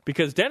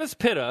 because Dennis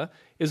Pitta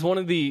is one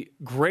of the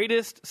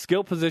greatest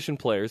skill position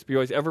players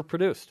BYU's ever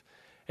produced.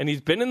 And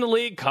he's been in the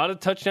league, caught a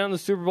touchdown in the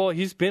Super Bowl.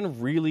 He's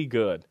been really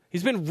good.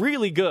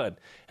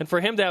 And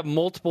for him to have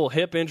multiple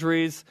hip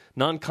injuries,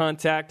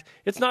 non-contact,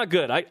 it's not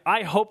good.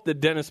 I hope that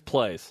Dennis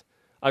plays.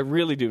 I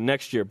really do,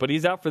 next year. But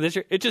he's out for this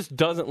year. It just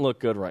doesn't look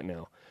good right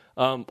now.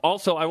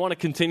 Also, I want to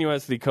continue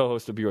as the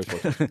co-host of BYU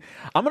Sports.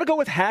 I'm going to go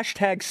with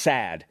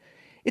 #sad.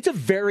 It's a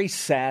very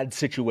sad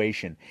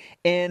situation.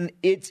 And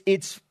it's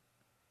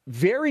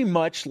very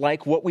much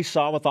like what we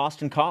saw with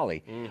Austin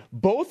Collie.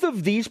 Both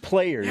of these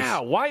players... Yeah,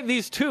 why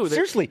these two?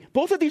 Seriously,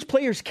 both of these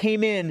players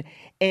came in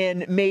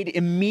and made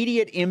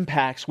immediate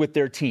impacts with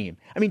their team.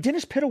 I mean,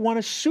 Dennis Pitta won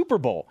a Super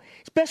Bowl.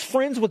 He's best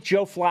friends with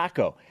Joe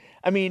Flacco.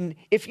 I mean,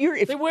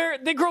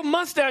 they grow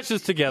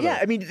mustaches together. Yeah,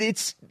 I mean,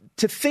 it's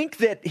to think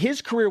that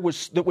his career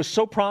was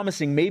so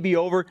promising may be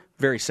over.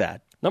 Very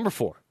sad. Number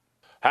 4.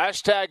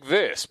 Hashtag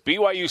this.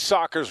 BYU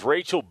Soccer's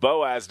Rachel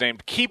Boaz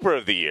named Keeper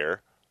of the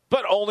Year,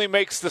 but only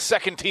makes the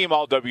second team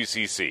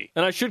All-WCC.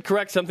 And I should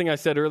correct something I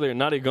said earlier.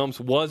 Nadia Gomes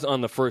was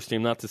on the first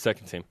team, not the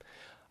second team.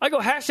 I go,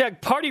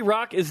 hashtag Party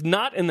Rock is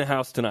not in the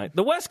house tonight.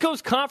 The West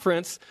Coast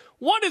Conference,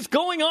 what is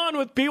going on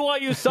with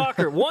BYU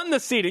Soccer? 1,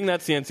 the seeding,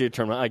 that's the NCAA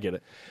tournament, I get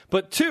it.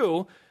 But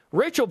 2,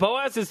 Rachel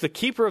Boaz is the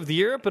Keeper of the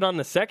Year, but on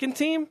the second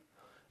team?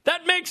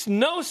 That makes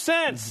no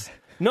sense.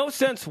 No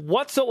sense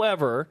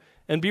whatsoever,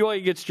 and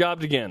BYU gets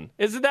jobbed again.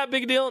 Is it that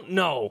big a deal?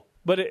 No,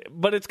 but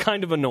it's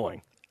kind of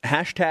annoying.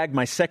 Hashtag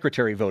my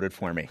secretary voted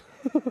for me.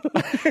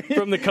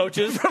 From the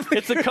coaches?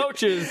 It's the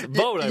coaches'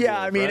 vote,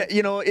 I mean, right?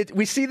 you know,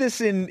 we see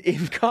this in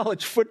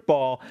college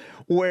football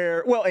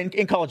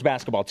in college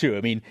basketball, too.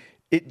 I mean,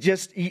 it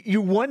just,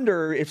 you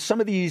wonder if some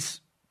of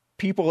these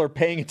people are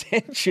paying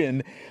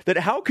attention that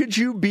how could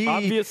you be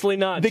obviously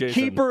not, the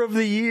Jason. Keeper of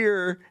the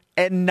Year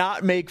and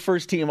not make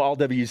first team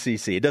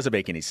All-WCC? It doesn't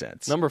make any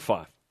sense. Number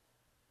 5.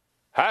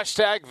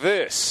 Hashtag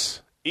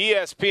this.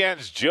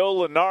 ESPN's Joe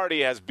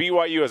Lunardi has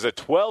BYU as a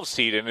 12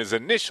 seed in his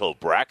initial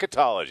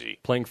bracketology.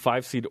 Playing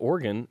 5-seed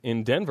Oregon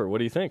in Denver. What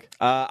do you think?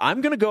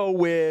 I'm going to go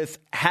with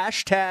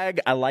hashtag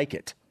I like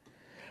it.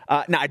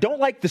 Now, I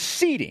don't like the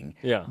seeding,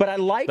 but I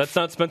like... That's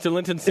not Spencer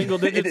Linton's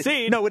single-digit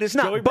seed. No, it is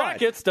not. Joey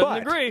Brackets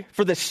doesn't agree.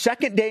 For the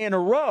second day in a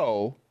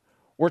row,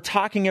 we're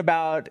talking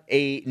about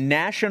a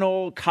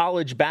national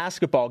college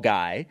basketball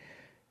guy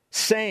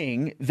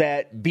saying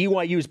that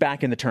BYU is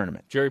back in the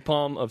tournament. Jerry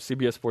Palm of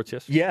CBS Sports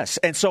History. Yes,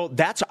 and so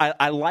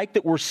I like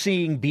that we're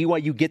seeing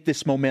BYU get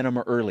this momentum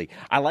early.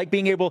 I like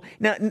being able...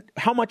 Now,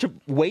 how much of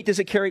weight does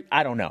it carry?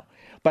 I don't know.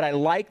 But I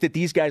like that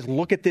these guys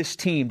look at this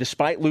team,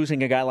 despite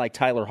losing a guy like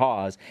Tyler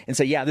Haws, and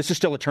say, yeah, this is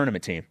still a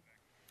tournament team.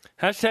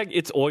 Hashtag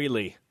it's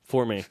oily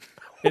for me.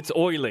 It's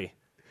oily.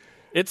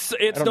 It's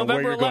I don't know November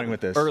where you're 11th. going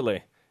with this.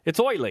 Early. It's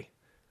oily.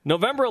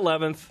 November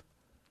 11th,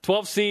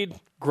 12 seed,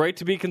 great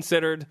to be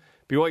considered.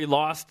 BYU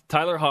lost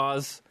Tyler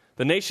Haws.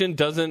 The nation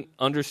doesn't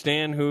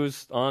understand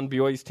who's on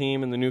BYU's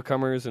team and the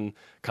newcomers, and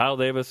Kyle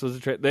Davis was a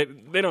trade.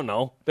 They don't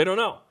know. They don't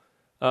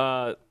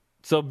know.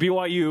 So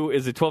BYU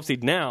is a 12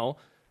 seed now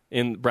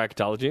in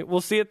bracketology.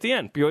 We'll see at the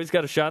end. BYU's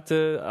got a shot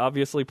to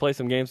obviously play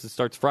some games. It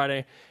starts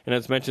Friday, and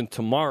as mentioned,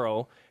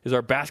 tomorrow is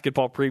our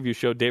basketball preview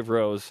show. Dave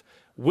Rose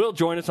will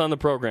join us on the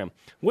program.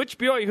 Which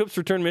BYU Hoops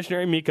return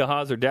missionary, Mika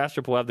Haws or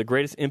Dastrup, will have the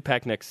greatest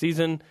impact next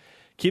season?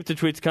 Keep the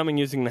tweets coming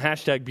using the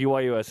hashtag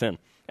BYUSN.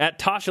 At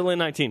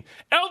TashaLynn19,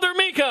 Elder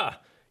Mika!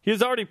 He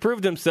has already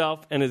proved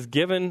himself and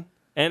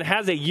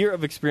has a year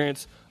of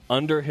experience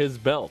under his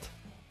belt.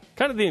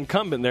 Kind of the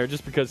incumbent there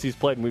just because he's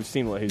played and we've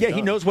seen what he's done. Yeah,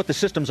 he knows what the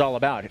system's all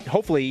about.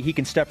 Hopefully he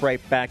can step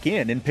right back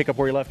in and pick up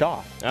where he left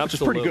off, Absolutely.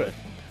 which is pretty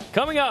good.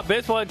 Coming up,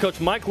 baseball head coach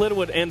Mike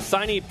Littlewood and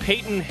signee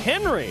Peyton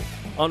Henry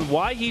on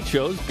why he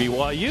chose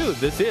BYU.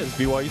 This is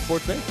BYU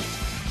Sports Nation.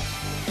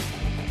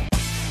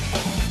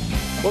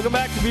 Welcome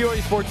back to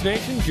BYU Sports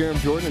Nation. Jerem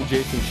Jordan and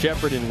Jason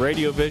Shepard in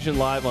Radio Vision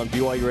live on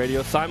BYU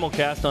Radio,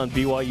 simulcast on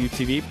BYU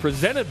TV,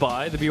 presented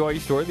by the BYU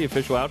Store, the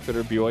official outfitter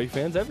of BYU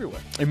fans everywhere.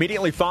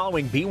 Immediately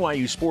following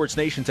BYU Sports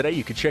Nation today,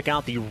 you can check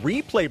out the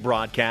replay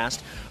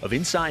broadcast of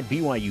Inside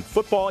BYU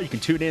Football. You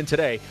can tune in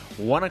today,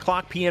 1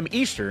 o'clock p.m.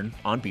 Eastern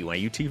on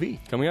BYU TV.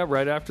 Coming up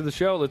right after the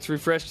show, let's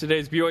refresh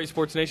today's BYU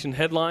Sports Nation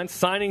headlines.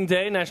 Signing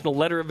Day, National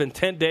Letter of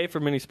Intent Day for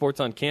many sports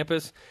on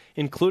campus,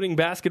 including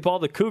basketball.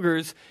 The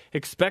Cougars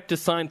expect to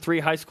sign 3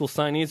 high school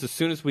signees. As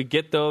soon as we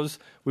get those,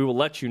 we will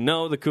let you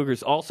know. The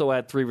Cougars also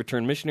add 3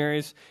 return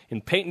missionaries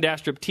in Peyton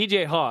Dastrup,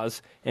 TJ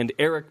Haws, and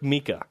Eric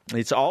Mika.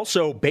 It's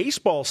also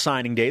baseball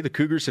signing day. The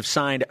Cougars have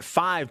signed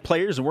 5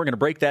 players, and we're going to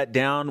break that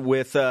down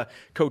with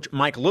Coach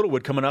Mike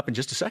Littlewood coming up in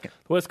just a second.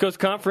 West Coast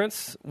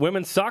Conference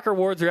Women's Soccer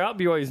Awards are out.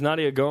 BYU's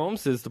Nadia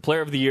Gomes is the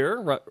Player of the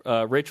Year.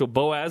 Rachel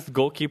Boaz, the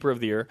Goalkeeper of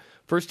the Year.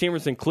 First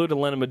teamers include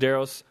Elena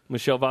Medeiros,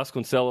 Michelle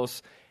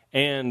Vasconcelos,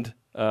 and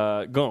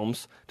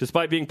Gomes.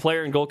 Despite being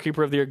Player and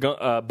Goalkeeper of the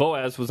Year,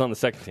 Boaz was on the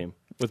second team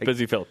with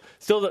Busy Phil.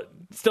 Still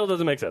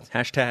doesn't make sense.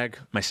 Hashtag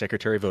my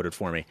secretary voted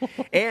for me.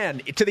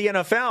 And to the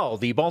NFL,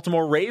 the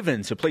Baltimore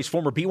Ravens have placed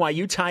former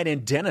BYU tight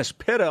end Dennis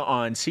Pitta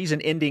on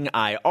season-ending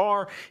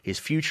IR. His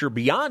future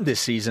beyond this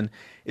season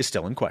is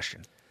still in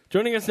question.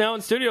 Joining us now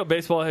in studio,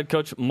 baseball head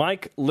coach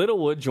Mike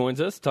Littlewood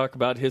joins us to talk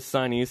about his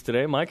signees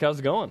today. Mike, how's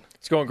it going?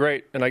 It's going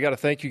great, and I got to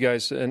thank you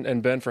guys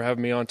and Ben for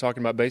having me on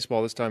talking about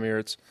baseball this time of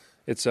year.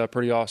 It's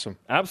pretty awesome.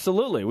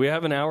 Absolutely, we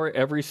have an hour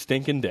every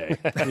stinking day.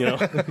 You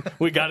know,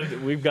 we've got to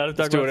talk about.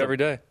 Let's do it every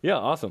day. Yeah,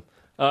 awesome.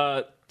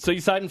 So you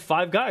signed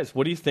 5 guys.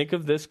 What do you think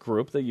of this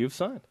group that you've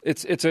signed?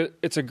 It's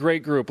a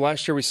great group.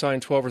 Last year we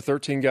signed 12 or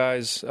 13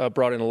 guys,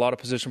 brought in a lot of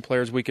position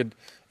players. We could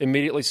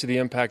immediately see the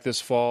impact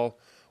this fall.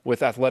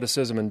 with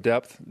athleticism and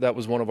depth. That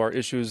was one of our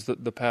issues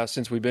the past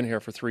since we've been here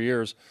for 3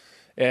 years.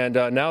 And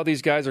now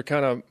these guys are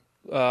kind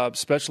of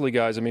specialty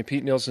guys. I mean,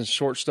 Pete Nielsen's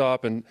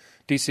shortstop, and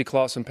D.C.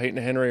 Clausen,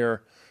 Peyton Henry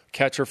are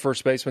catcher,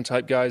 first baseman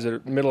type guys that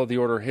are middle of the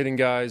order hitting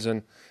guys,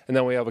 and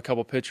then we have a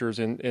couple pitchers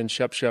in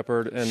Shep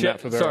Shepard and Matt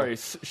Favero. Sorry,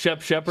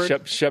 Shep Shepard?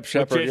 Shep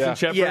Shepard, yeah.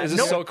 Shepard? Yeah, This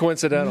is so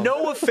coincidental.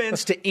 No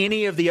offense to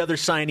any of the other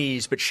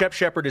signees, but Shep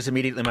Shepard is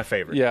immediately my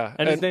favorite. Yeah.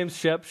 And his name's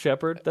Shep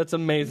Shepard? That's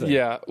amazing.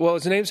 Yeah. Well,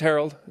 his name's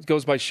Harold. It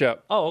goes by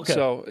Shep. Oh, okay.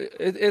 So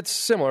it's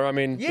similar. I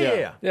mean,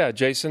 Yeah.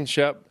 Jason,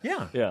 Shep.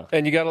 Yeah.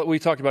 And we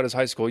talked about his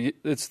high school.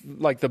 It's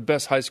like the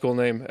best high school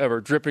name ever,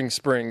 Dripping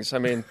Springs. I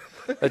mean,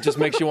 it just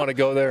makes you want to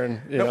go there.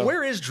 And Now,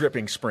 where is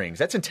Dripping Springs?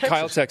 That's in Texas.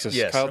 Kyle, Texas.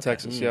 Yes, Kyle, okay.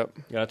 Texas. Yep.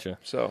 Gotcha.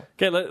 So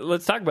Okay,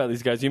 let's talk about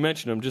these guys. You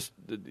mentioned them just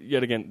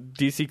yet again.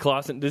 D.C.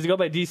 Clausen. Does he go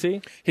by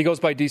D.C.? he goes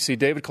by DC.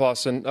 David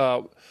Clausen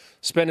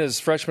spent his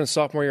freshman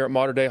sophomore year at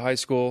Mater Dei High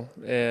School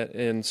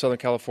in Southern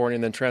California,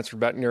 and then transferred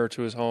back nearer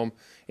to his home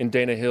in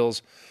Dana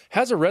Hills.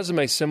 Has a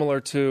resume similar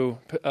to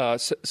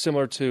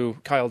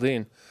Kyle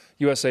Dean,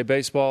 USA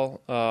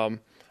Baseball.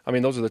 I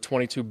mean, those are the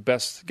 22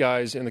 best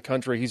guys in the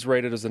country. He's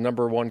rated as the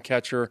number one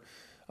catcher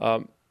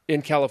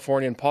in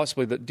California and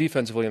possibly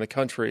defensively in the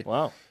country.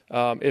 Wow.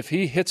 If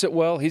he hits it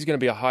well, he's going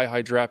to be a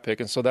high draft pick,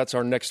 and so that's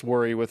our next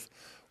worry with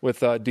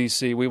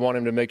DC. We want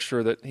him to make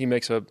sure that he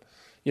makes a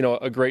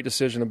great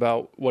decision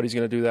about what he's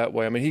going to do that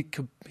way. I mean,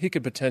 he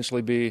could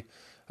potentially be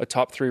a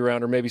top 3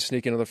 rounder, maybe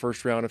sneak into the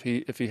first round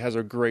if he has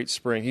a great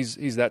spring.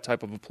 He's that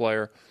type of a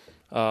player.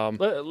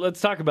 Let's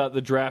talk about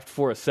the draft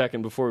for a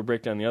second before we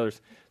break down the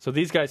others. So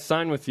these guys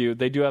sign with you.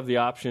 They do have the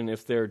option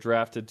if they're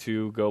drafted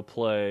to go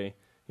play,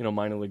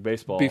 minor league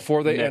baseball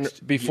before they enter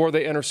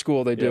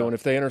school. They do, Yeah. and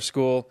if they enter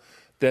school,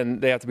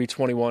 then they have to be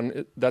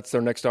 21. That's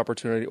their next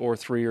opportunity, or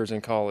 3 years in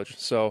college.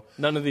 So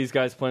none of these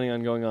guys planning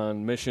on going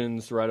on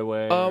missions right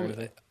away. Or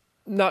anything?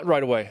 Not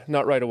right away.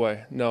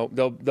 No,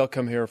 they'll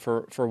come here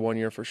for 1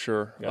 year for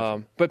sure.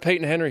 Gotcha. But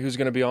Peyton Henry, who's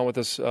going to be on with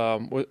us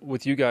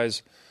with you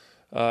guys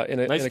in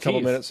a couple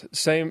tease. minutes.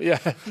 Same, yeah.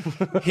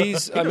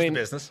 He's. I mean,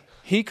 business.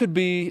 he could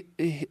be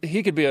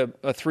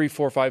a 3,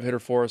 4, 5 hitter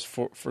for us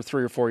for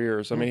 3 or 4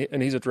 years. I mean,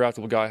 and he's a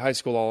draftable guy, high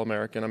school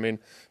All-American. I mean,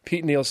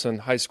 Pete Nielsen,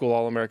 high school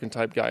All-American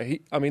type guy.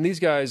 These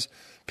guys.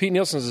 Pete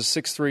Nielsen is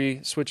a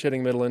 6'3" switch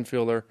hitting middle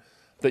infielder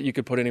that you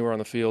could put anywhere on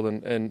the field,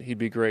 and he'd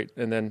be great.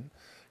 And then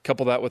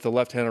couple that with a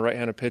left-handed,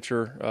 right-handed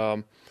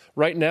pitcher.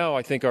 Right now,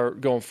 I think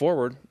going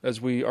forward, as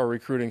we are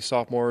recruiting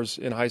sophomores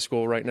in high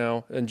school right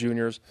now and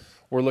juniors,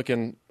 we're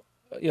looking,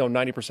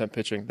 90%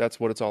 pitching. That's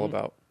what it's all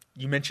about.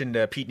 You mentioned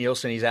Pete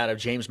Nielsen. He's out of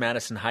James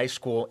Madison High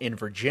School in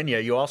Virginia.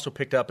 You also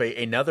picked up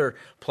another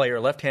player,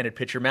 left-handed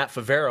pitcher, Matt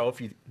Favero.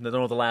 If you don't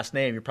know the last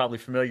name, you're probably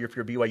familiar if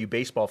you're a BYU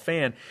baseball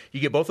fan. You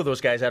get both of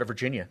those guys out of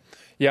Virginia.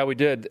 Yeah, we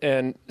did.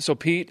 And so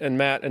Pete and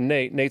Matt and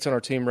Nate's on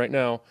our team right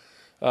now.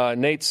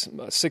 Nate's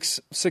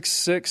 6'6",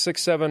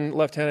 6'7",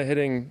 left-handed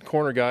hitting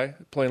corner guy,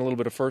 playing a little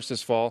bit of first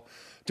this fall,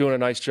 doing a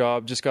nice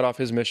job, just got off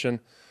his mission.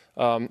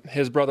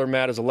 His brother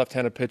Matt is a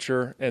left-handed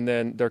pitcher, and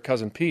then their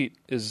cousin Pete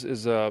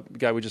is a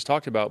guy we just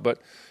talked about. But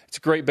it's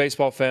a great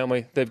baseball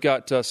family. They've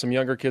got some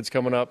younger kids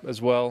coming up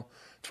as well,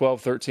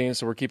 12, 13,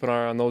 so we're keeping an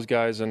eye on those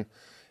guys. And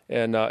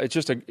it's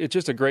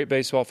just a great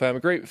baseball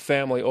family, great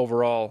family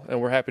overall,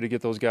 and we're happy to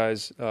get those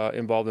guys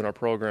involved in our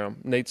program.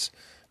 Nate's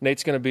going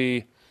to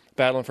be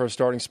battling for a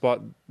starting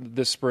spot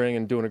this spring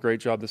and doing a great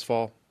job this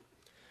fall.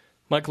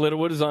 Mike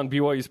Littlewood is on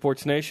BYU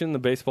Sports Nation, the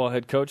baseball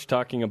head coach,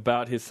 talking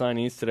about his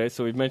signees today.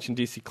 So we've mentioned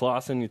D.C.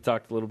 Clausen. You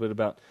talked a little bit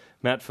about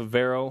Matt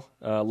Favero,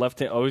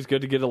 left-hand. Always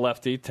good to get a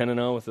lefty,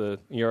 10-0 with an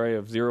ERA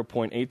of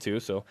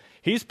 0.82. So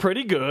he's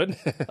pretty good.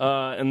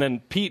 And then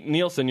Pete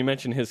Nielsen, you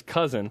mentioned his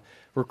cousin,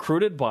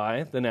 recruited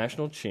by the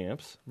national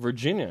champs,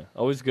 Virginia.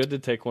 Always good to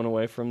take one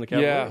away from the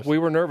Cavaliers. Yeah, we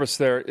were nervous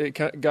there. It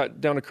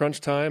got down to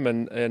crunch time,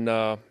 and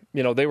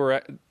they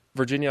were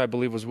Virginia, I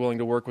believe, was willing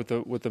to work with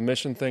the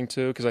mission thing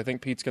too, because I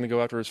think Pete's going to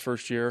go after his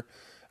first year,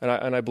 and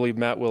I believe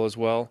Matt will as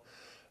well.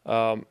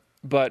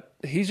 But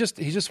he's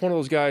just one of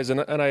those guys,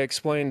 and I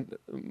explained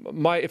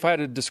if I had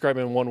to describe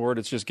him in one word,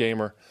 it's just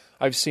gamer.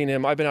 I've seen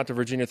him. I've been out to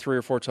Virginia 3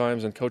 or 4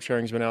 times, and Coach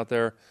Herring's been out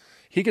there.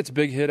 He gets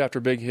big hit after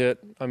big hit.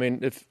 I mean,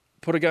 if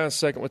put a guy on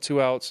second with 2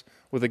 outs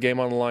with a game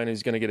on the line,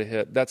 he's going to get a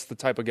hit. That's the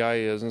type of guy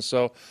he is, and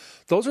so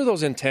those are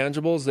those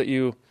intangibles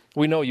that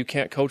we know you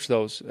can't coach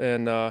those,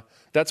 and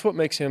that's what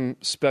makes him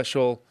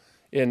special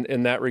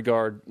in that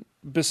regard.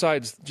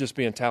 Besides just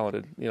being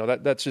talented,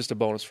 that's just a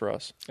bonus for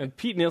us. And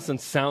Pete Nielsen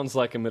sounds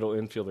like a middle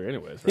infielder,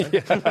 anyways,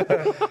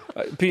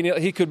 right? Pete,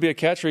 he could be a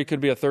catcher, he could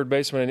be a third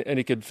baseman, and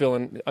he could fill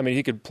in. I mean,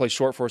 he could play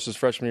short for us his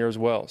freshman year as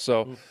well.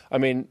 So, I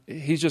mean,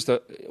 he's just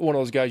one of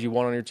those guys you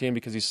want on your team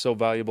because he's so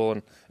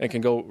valuable and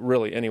can go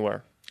really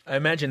anywhere. I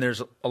imagine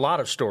there's a lot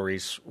of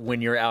stories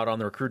when you're out on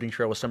the recruiting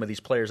trail with some of these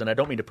players, and I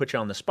don't mean to put you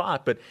on the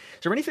spot, but is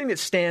there anything that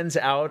stands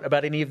out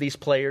about any of these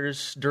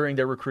players during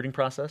their recruiting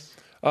process?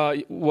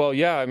 Well,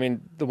 yeah. I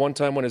mean, the one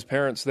time when his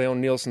parents, they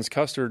owned Nielsen's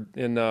Custard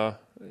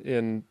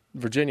in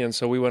Virginia, and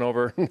so we went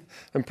over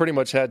and pretty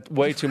much had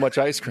way too much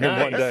ice cream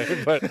one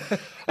day. But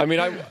I mean,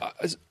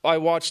 I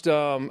watched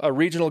a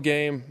regional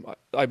game.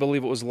 I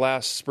believe it was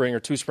last spring or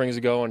 2 springs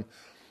ago, and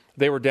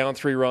they were down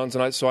 3 runs,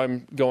 and so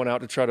I'm going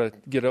out to try to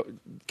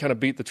kind of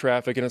beat the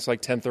traffic, and it's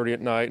like 10:30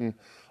 at night, and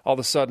all of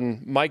a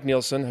sudden Mike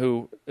Nielsen,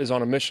 who is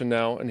on a mission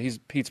now, and he's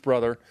Pete's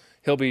brother,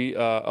 he'll be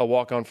a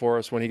walk-on for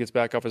us when he gets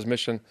back off his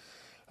mission.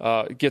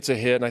 Gets a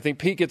hit, and I think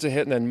Pete gets a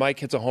hit, and then Mike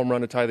hits a home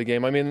run to tie the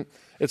game. I mean,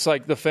 it's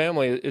like the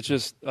family. It's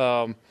just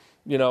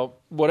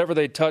whatever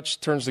they touch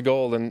turns to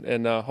gold,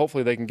 and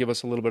hopefully they can give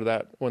us a little bit of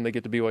that when they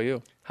get to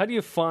BYU. How do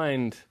you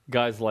find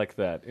guys like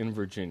that in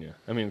Virginia?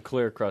 I mean,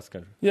 clear across the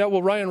country. Yeah,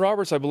 well, Ryan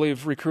Roberts, I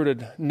believe,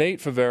 recruited Nate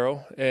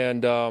Favero,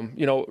 and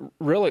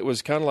really it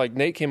was kind of like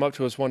Nate came up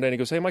to us one day and he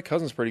goes, "Hey, my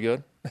cousin's pretty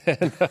good."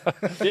 And,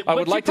 I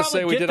would like to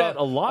say we did that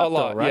a lot,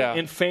 though, right? Yeah.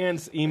 And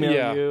fans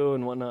email you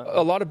and whatnot.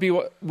 A lot of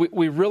BYU.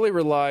 We really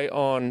rely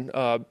on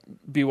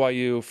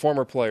BYU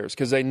former players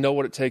because they know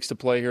what it takes to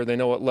play here. They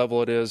know what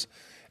level it is.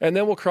 And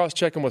then we'll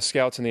cross-check them with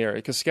scouts in the area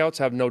because scouts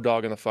have no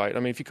dog in the fight. I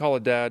mean, if you call a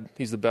dad,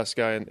 he's the best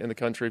guy in the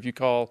country. If you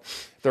call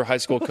their high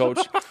school coach,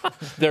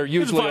 they're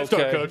usually he's a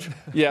 5-star okay. coach.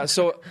 Yeah.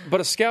 But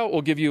a scout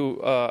will give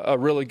you a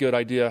really good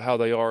idea how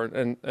they are.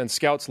 And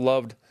scouts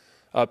loved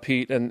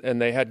Pete,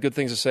 and they had good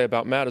things to say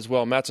about Matt as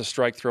well. Matt's a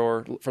strike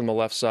thrower from the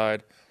left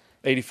side,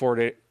 84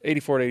 to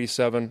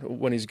 87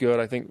 when he's good.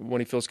 I think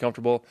when he feels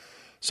comfortable.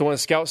 So when a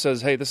scout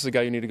says, "Hey, this is a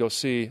guy you need to go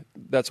see,"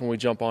 that's when we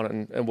jump on it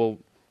and we'll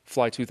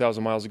fly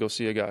 2,000 miles to go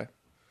see a guy.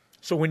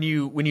 So when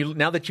you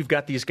now that you've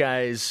got these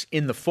guys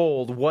in the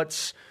fold,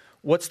 what's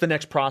the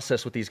next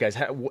process with these guys?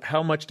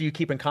 How much do you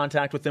keep in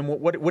contact with them?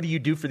 What do you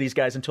do for these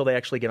guys until they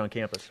actually get on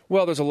campus?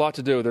 Well, there's a lot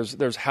to do.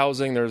 There's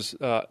housing. There's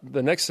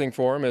the next thing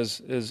for them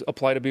is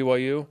apply to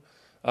BYU,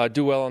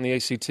 do well on the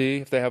ACT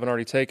if they haven't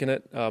already taken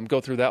it.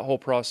 Go through that whole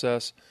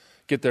process.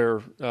 Get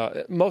their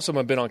most of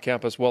them have been on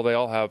campus. Well, they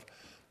all have.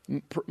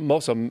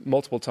 Most of them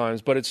multiple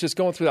times, but it's just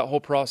going through that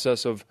whole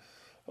process of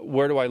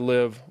where do I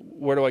live?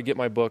 Where do I get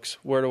my books?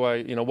 Where do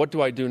I, what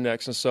do I do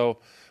next? And so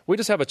we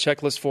just have a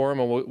checklist for them,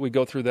 and we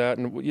go through that.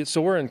 And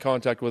so we're in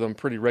contact with them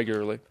pretty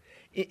regularly.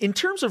 In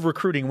terms of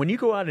recruiting, when you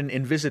go out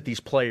and visit these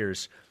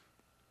players,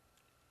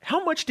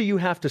 how much do you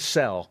have to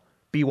sell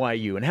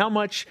BYU? And how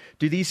much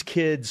do these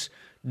kids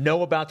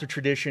know about the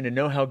tradition and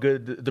know how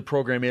good the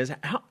program is?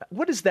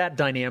 What is that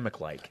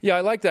dynamic like? Yeah,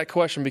 I like that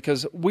question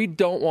because we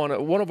don't want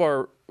to – one of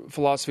our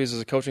philosophies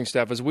as a coaching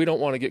staff is we don't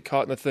want to get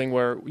caught in the thing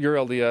where you're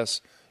LDS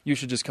 – you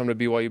should just come to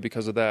BYU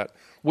because of that.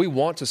 We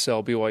want to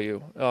sell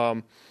BYU.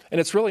 And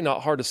it's really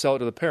not hard to sell it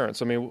to the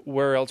parents. I mean,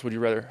 where else would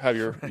you rather have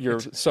your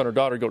son or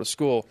daughter go to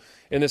school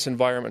in this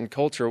environment and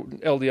culture,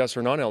 LDS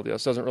or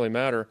non-LDS, doesn't really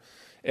matter.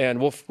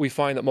 And we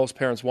find that most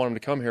parents want them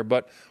to come here.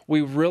 But we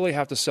really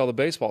have to sell the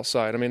baseball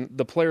side. I mean,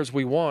 the players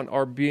we want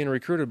are being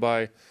recruited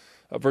by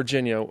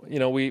Virginia.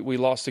 We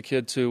lost a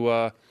kid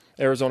to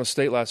Arizona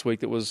State last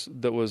week that was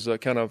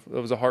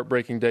a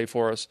heartbreaking day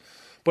for us.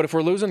 But if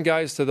we're losing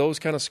guys to those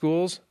kind of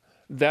schools,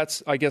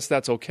 I guess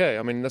that's okay.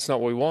 I mean, that's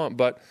not what we want.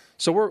 But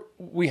so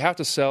we have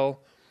to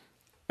sell.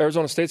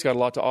 Arizona State's got a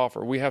lot to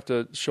offer. We have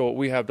to show what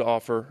we have to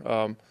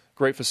offer.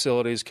 Great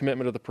facilities,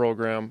 commitment to the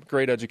program,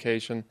 great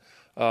education,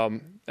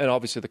 and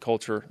obviously the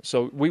culture.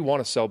 So we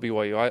want to sell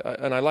BYU.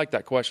 I like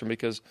that question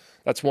because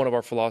that's one of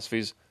our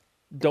philosophies.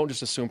 Don't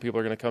just assume people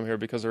are going to come here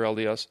because they're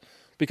LDS,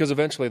 because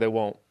eventually they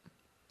won't.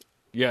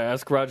 Yeah,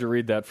 ask Roger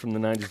Reed that from the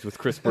 90s with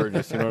Chris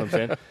Burgess, you know what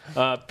I'm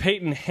saying?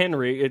 Peyton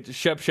Henry,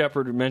 Shep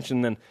Shepard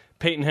mentioned then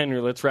Peyton Henry,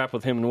 let's wrap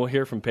with him, and we'll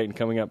hear from Peyton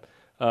coming up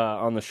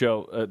on the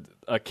show.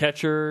 A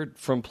catcher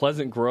from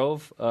Pleasant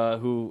Grove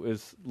who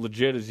is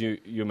legit, as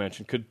you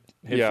mentioned, could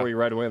hit for you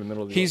right away in the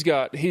middle of the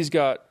year. He's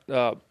got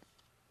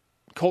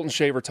Colton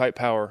Shaver-type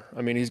power.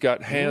 I mean, he's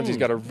got hands. He's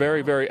got a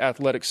very, very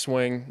athletic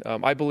swing.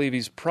 I believe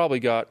he's probably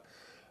got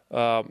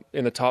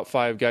in the top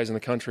 5 guys in the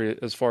country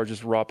as far as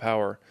just raw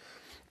power.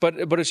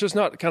 But it's just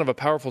not kind of a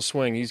powerful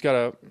swing. He's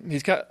got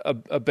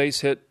a base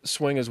hit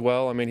swing as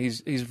well. I mean,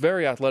 he's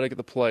very athletic at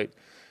the plate.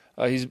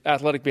 He's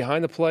athletic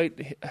behind the plate.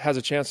 He has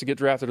a chance to get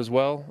drafted as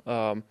well.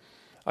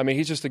 I mean,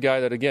 he's just a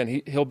guy that,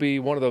 again, he'll be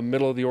one of the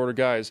middle of the order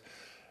guys.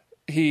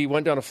 He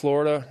went down to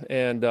Florida,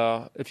 and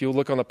if you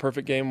look on the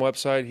Perfect Game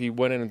website, he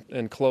went in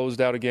and closed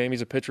out a game.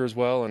 He's a pitcher as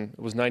well, and it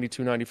was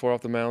 92, 94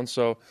 off the mound.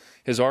 So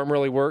his arm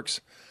really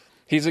works.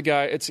 He's a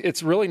guy.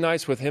 It's really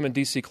nice with him and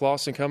DC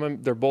Clausen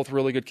coming. They're both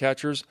really good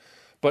catchers.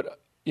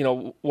 But,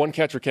 one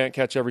catcher can't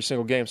catch every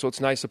single game, so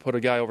it's nice to put a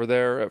guy over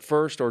there at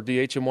first or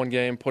DH in one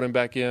game, put him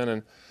back in,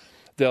 and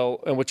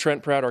with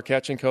Trent Pratt, our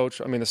catching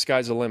coach, I mean, the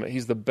sky's the limit.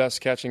 He's the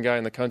best catching guy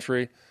in the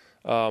country,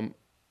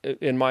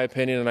 in my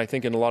opinion, and I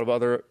think in a lot of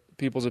other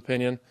people's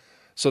opinion.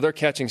 So their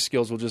catching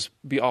skills will just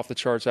be off the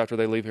charts after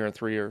they leave here in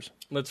 3 years.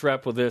 Let's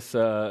wrap with this.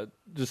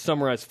 Just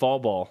summarize fall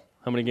ball.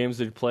 How many games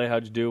did you play?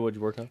 How'd you do? What'd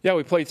you work on? Yeah,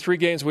 we played 3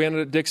 games. We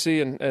ended at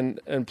Dixie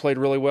and played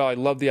really well. I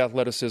love the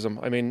athleticism.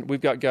 I mean, we've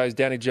got guys,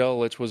 Danny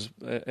Jelich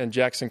and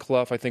Jackson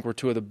Clough, I think were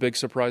 2 of the big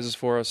surprises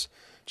for us.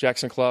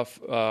 Jackson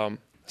Clough,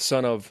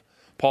 son of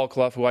Paul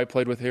Clough, who I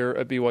played with here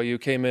at BYU,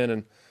 came in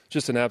and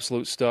just an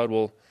absolute stud.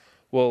 We'll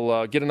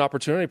will get an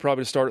opportunity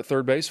probably to start at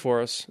third base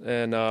for us.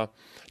 And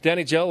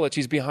Danny Jelich,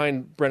 he's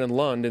behind Brennan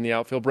Lund in the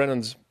outfield.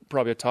 Brennan's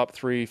probably a top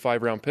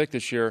 3-5 round pick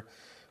this year,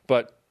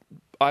 but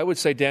I would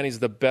say Danny's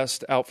the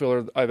best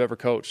outfielder I've ever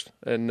coached.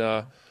 And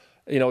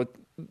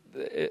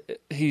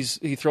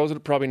he throws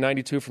it probably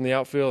 92 from the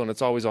outfield, and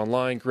it's always on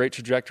line. Great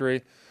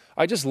trajectory.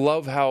 I just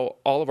love how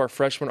all of our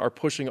freshmen are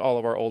pushing all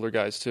of our older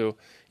guys too.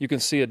 You can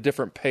see a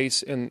different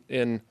pace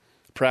in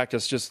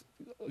practice. Just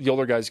the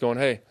older guys going,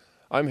 "Hey,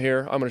 I'm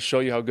here. I'm going to show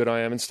you how good I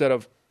am." Instead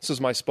of, "This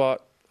is my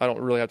spot. I don't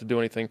really have to do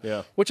anything."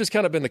 Yeah. Which has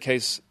kind of been the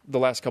case the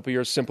last couple of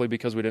years simply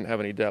because we didn't have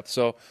any depth.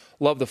 So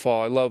love the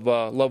fall. I love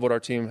what our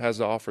team has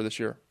to offer this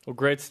year. Well,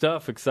 great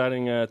stuff.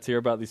 Exciting to hear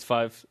about these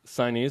 5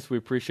 signees. We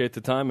appreciate the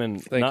time. And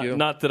Thank you.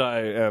 Not that I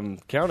am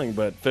counting,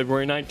 but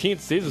February 19th,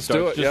 season starts.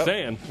 do it, just yep.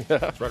 saying.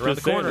 It's right around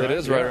the corner. It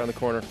is right around the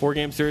corner.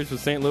 4-game series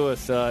with St.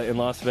 Louis in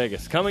Las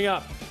Vegas. Coming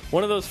up,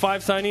 one of those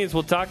 5 signees,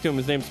 we'll talk to him.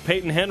 His name's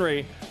Peyton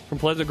Henry from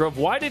Pleasant Grove.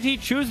 Why did he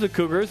choose the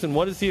Cougars, and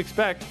what does he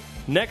expect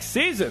next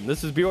season?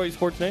 This is BYU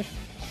Sports Nation.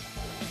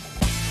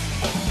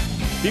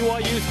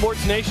 BYU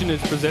Sports Nation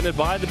is presented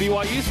by the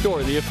BYU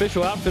Store, the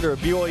official outfitter of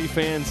BYU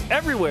fans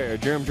everywhere.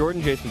 Jerem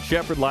Jordan, Jason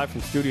Shepard, live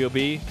from Studio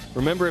B.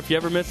 Remember, if you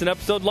ever miss an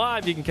episode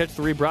live, you can catch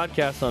the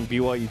rebroadcast on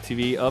BYU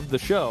TV of the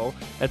show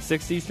at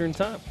 6 Eastern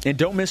Time. And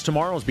don't miss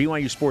tomorrow's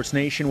BYU Sports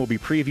Nation. We'll be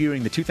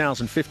previewing the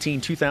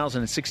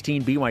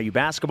 2015-2016 BYU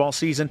basketball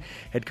season.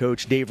 Head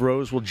coach Dave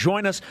Rose will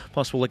join us.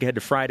 Plus, we'll look ahead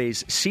to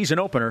Friday's season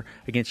opener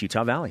against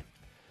Utah Valley.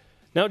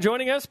 Now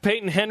joining us,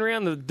 Peyton Henry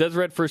on the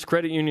Deseret First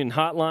Credit Union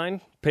hotline.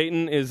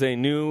 Peyton is a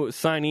new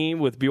signee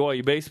with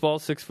BYU baseball,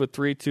 6'3",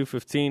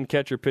 215,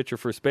 catcher, pitcher,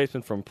 first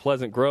baseman from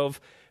Pleasant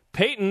Grove.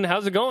 Peyton,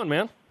 how's it going,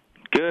 man?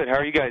 Good. How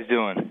are you guys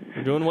doing?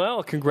 We're doing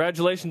well.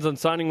 Congratulations on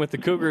signing with the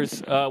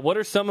Cougars. What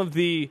are some of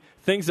the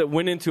things that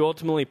went into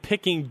ultimately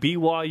picking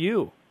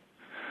BYU?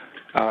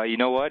 You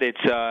know what?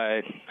 It's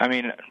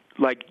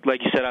like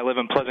you said, I live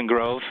in Pleasant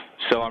Grove,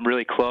 so I'm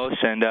really close,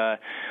 and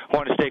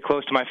want to stay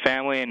close to my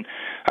family. And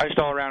I just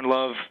all around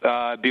love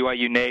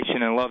BYU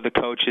Nation and love the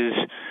coaches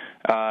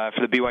for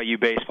the BYU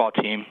baseball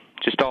team.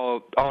 Just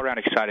all around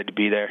excited to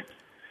be there.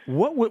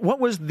 What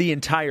was the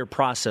entire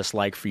process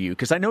like for you?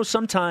 Because I know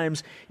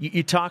sometimes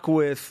you talk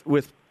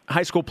with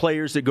high school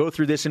players that go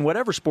through this in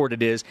whatever sport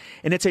it is,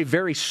 and it's a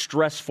very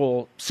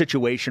stressful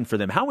situation for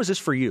them. How was this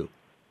for you?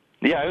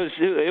 Yeah, it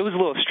was a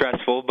little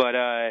stressful, but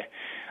I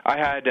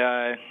had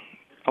a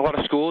lot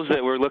of schools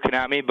that were looking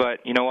at me,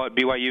 but you know what,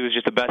 BYU was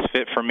just the best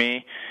fit for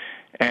me,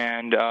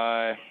 and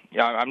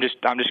I'm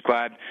just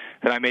glad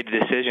that I made the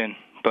decision.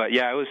 But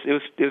yeah, it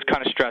was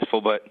kind of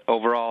stressful, but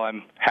overall,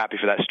 I'm happy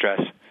for that stress.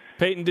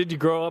 Peyton, did you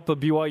grow up a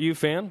BYU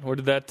fan, or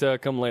did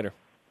that come later?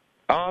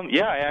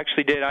 Yeah, I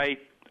actually did. I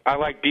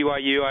like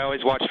BYU. I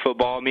always watched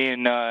football. Me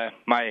and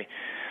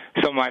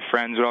some of my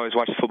friends would always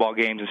watch the football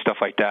games and stuff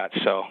like that.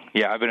 So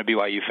yeah, I've been a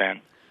BYU fan.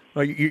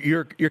 Well,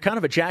 you're kind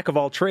of a jack of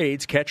all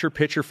trades, catcher,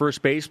 pitcher,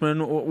 first baseman.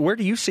 Where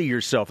do you see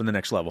yourself in the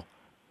next level?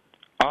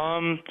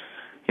 You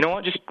know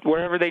what? Just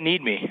wherever they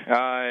need me.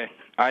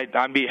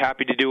 I'd be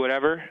happy to do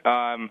whatever.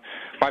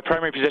 My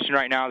primary position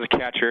right now is a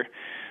catcher,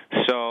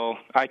 so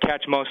I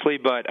catch mostly,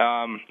 but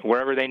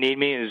wherever they need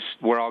me is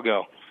where I'll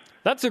go.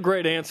 That's a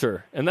great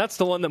answer, and that's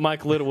the one that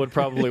Mike Little would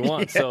probably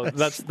want.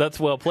 Yes. So that's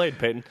well played,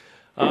 Peyton.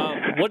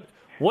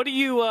 What do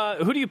you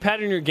who do you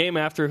pattern your game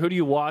after? Who do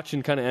you watch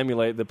and kind of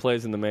emulate that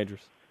plays in the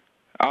majors?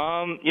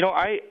 You know,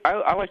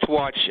 I like to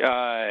watch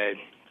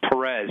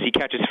Perez. He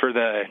catches for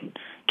the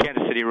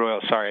Kansas City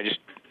Royals.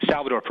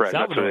 Salvador Perez.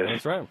 Salvador,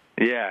 that's right.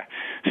 Yeah.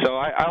 So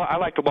I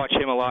like to watch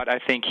him a lot. I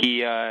think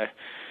I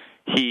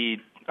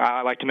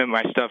like to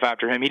mimic my stuff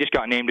after him. He just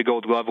got named a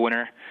Gold Glove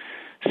winner.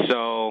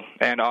 So,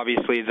 and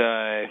obviously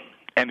the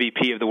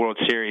MVP of the World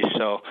Series.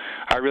 So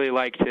I really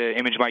like to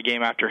image my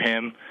game after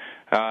him.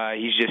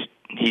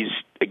 He's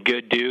a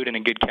good dude and a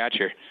good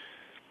catcher.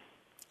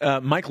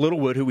 Mike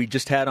Littlewood, who we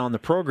just had on the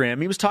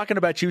program, he was talking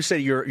about you.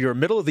 Said you're a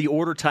middle of the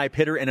order type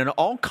hitter and an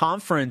all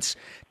conference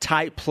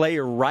type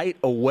player right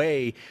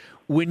away.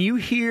 When you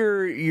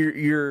hear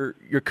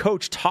your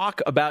coach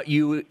talk about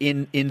you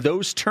in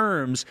those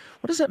terms,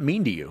 what does that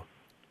mean to you?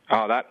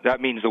 Oh, that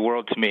means the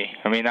world to me.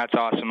 I mean, that's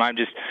awesome. I'm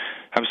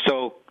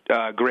so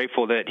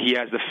grateful that he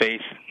has the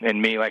faith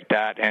in me like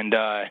that, and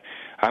I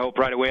hope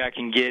right away I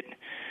can get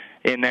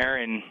in there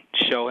and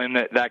show him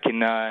that can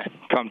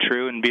come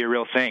true and be a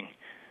real thing.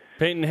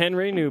 Peyton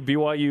Henry, new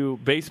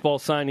BYU baseball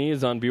signee,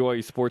 is on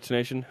BYU Sports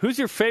Nation. Who's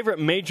your favorite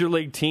major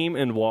league team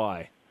and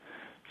why?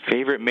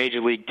 Favorite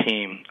major league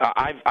team?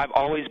 I've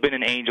always been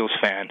an Angels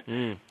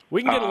fan.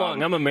 We can get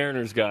along. I'm a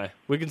Mariners guy.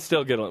 We can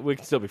still get along. We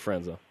can still be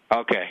friends though.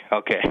 Okay.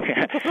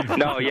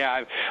 No,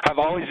 yeah, I've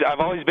always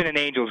been an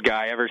Angels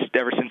guy ever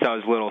since I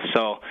was little.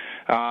 So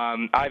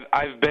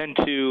I've been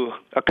to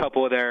a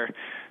couple of their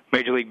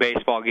Major League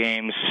Baseball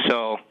games.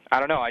 So I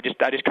don't know. I just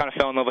kind of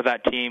fell in love with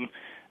that team.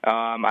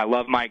 I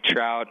love Mike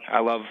Trout. I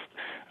love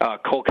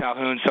Cole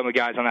Calhoun, some of the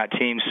guys on that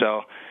team.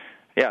 So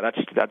yeah,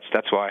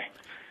 that's why.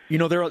 You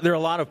know, there are a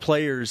lot of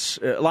players,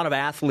 a lot of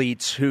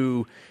athletes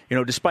who, you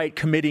know, despite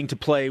committing to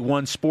play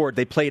one sport,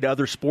 they played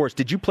other sports.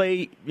 Did you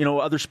play, you know,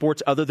 other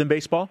sports other than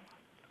baseball?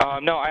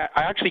 No, I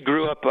actually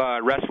grew up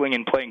wrestling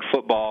and playing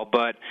football,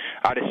 but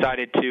I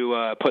decided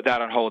to put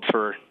that on hold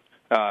for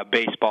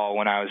baseball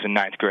when I was in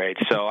 9th grade.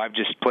 So I've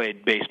just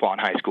played baseball in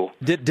high school.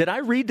 Did I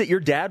read that your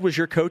dad was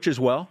your coach as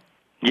well?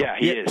 Yeah,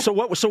 he is. So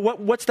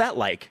what's that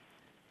like?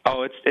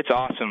 Oh, it's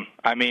awesome.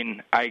 I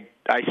mean, I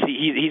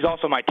see he's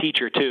also my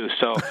teacher too,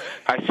 so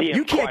I see him.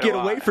 You can't quite get a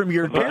lot. away from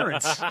your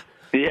parents.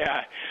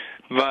 Yeah,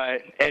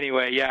 but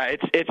anyway, yeah,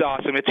 it's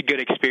awesome. It's a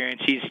good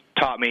experience. He's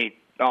taught me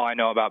all I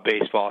know about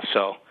baseball,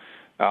 so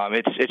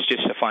it's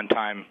just a fun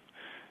time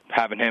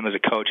having him as a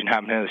coach and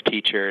having him as a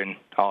teacher and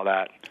all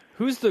that.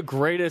 Who's the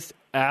greatest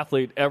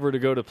athlete ever to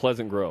go to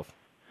Pleasant Grove?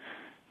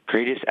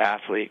 Greatest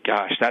athlete?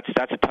 Gosh, that's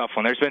a tough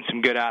one. There's been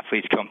some good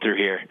athletes come through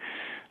here.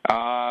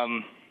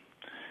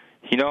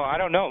 You know, I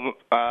don't know.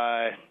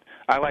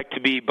 I like to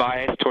be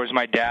biased towards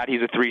my dad.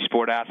 He's a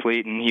 3-sport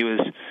athlete, and he was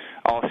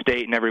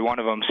all-state in every one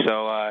of them.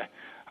 So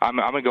I'm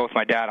going to go with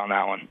my dad on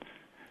that one.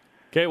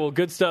 Okay, well,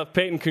 good stuff.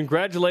 Peyton,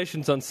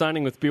 congratulations on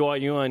signing with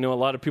BYU. I know a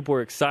lot of people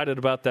were excited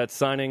about that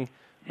signing.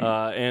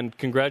 And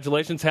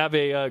congratulations. Have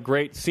a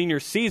great senior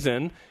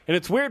season. And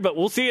it's weird, but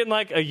we'll see you in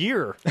like a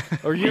year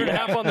or year and a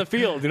half on the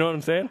field. You know what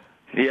I'm saying?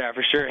 Yeah,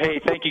 for sure. Hey,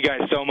 thank you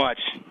guys so much.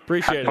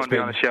 Appreciate it. Fun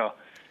being on the show.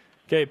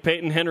 Okay,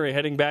 Peyton Henry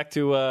heading back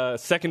to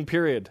second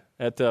period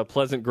at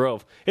Pleasant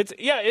Grove. It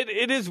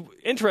is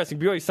interesting.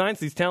 BYU signs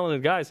these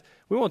talented guys.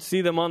 We won't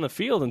see them on the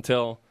field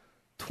until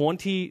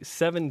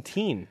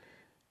 2017.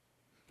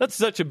 That's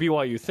such a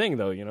BYU thing,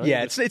 though. You know.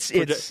 Yeah,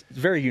 it's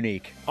very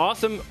unique.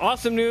 Awesome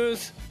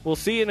news. We'll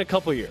see you in a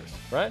couple years,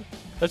 right?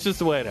 That's just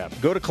the way it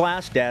happens. Go to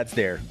class, Dad's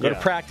there. Go to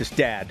practice,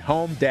 Dad.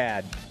 Home,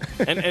 Dad.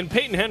 and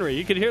Peyton Henry,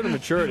 you could hear the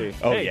maturity.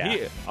 Oh, hey,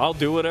 yeah. I'll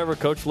do whatever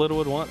Coach Little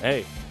would want.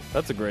 Hey,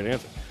 that's a great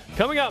answer.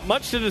 Coming up,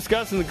 much to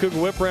discuss in the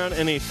Cougar Whip Round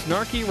and a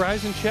snarky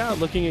rise and shout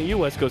looking at you,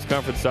 West Coast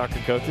Conference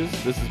soccer coaches.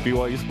 This is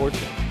BYU Sports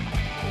Nation.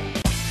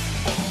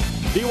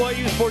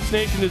 BYU Sports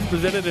Nation is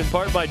presented in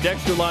part by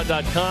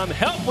DexterLaw.com.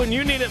 Help when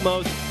you need it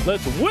most.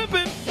 Let's whip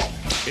it.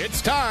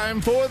 It's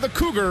time for the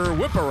Cougar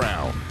Whip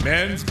Around.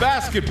 Men's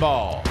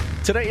basketball.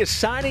 Today is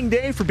signing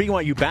day for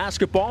BYU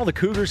basketball. The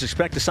Cougars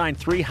expect to sign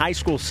 3 high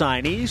school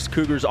signees. The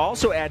Cougars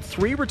also add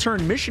 3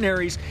 return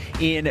missionaries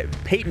in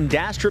Peyton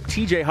Dastrup,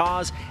 TJ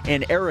Haws,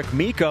 and Eric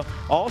Mika.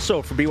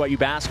 Also for BYU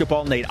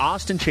basketball, Nate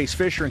Austin, Chase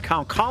Fisher, and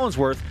Kyle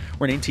Collinsworth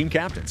were named team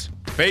captains.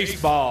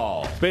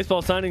 Baseball. It's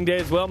baseball signing day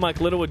as well. Mike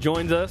Littlewood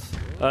joins us.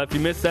 If you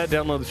missed that,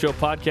 download the show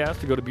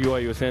podcast or go to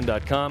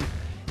BYUSN.com.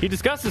 He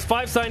discusses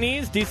 5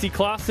 signees: D.C.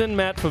 Clausen,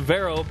 Matt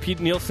Favero, Pete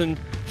Nielsen,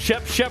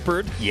 Shep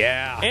Shepard.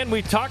 Yeah. And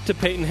we talked to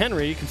Peyton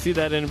Henry. You can see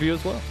that interview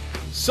as well.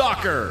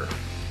 Soccer.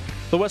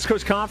 The West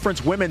Coast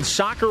Conference Women's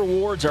Soccer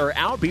Awards are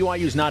out.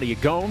 BYU's Nadia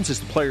Gomes is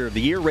the Player of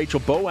the Year.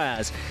 Rachel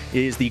Boaz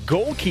is the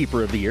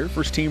Goalkeeper of the Year.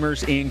 First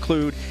teamers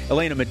include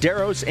Elena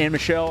Medeiros and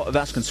Michelle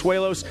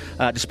Vasconcelos.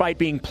 Despite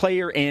being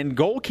Player and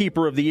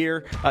Goalkeeper of the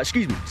Year,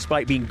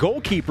 despite being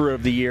Goalkeeper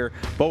of the Year,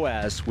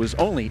 Boaz was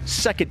only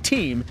second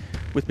team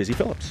with Busy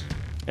Phillips.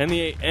 And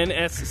the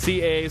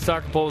NSCAA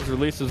soccer poll is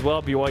released as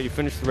well. BYU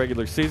finished the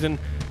regular season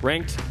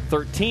ranked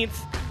 13th.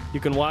 You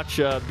can watch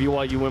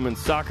BYU women's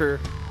soccer.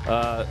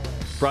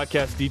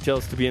 Broadcast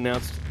details to be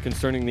announced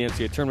concerning the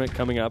NCAA tournament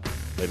coming up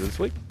later this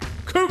week.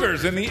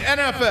 Cougars in the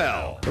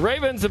NFL. The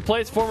Ravens have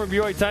placed former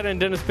BYU tight end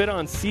Dennis Pitta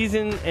on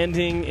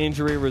season-ending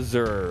injury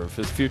reserve.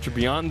 His future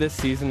beyond this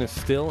season is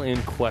still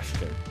in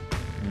question.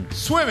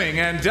 Swimming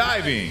and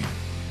diving.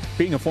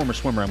 Being a former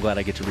swimmer, I'm glad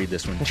I get to read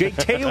this one. Jake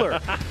Taylor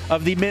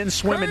of the men's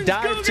swim and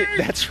dive team.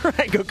 That's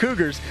right, go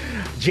Cougars.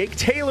 Jake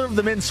Taylor of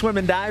the men's swim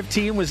and dive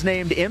team was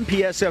named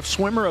MPSF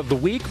Swimmer of the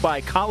Week by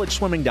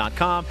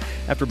collegeswimming.com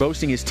after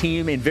boasting his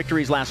team in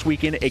victories last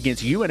weekend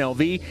against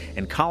UNLV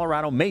and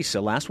Colorado Mesa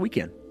last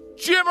weekend.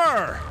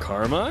 Jimmer.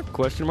 Karma?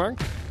 Question mark.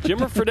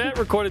 Jimmer Fredette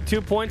recorded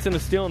 2 points and a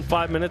steal in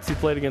 5 minutes. He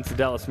played against the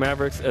Dallas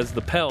Mavericks as the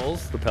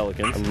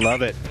Pelicans. I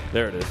love it.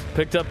 There it is.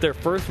 Picked up their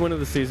first win of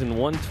the season,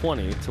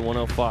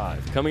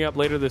 120-105. Coming up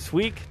later this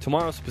week,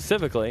 tomorrow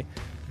specifically,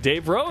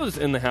 Dave Rose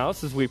in the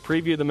house as we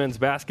preview the men's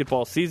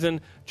basketball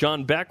season.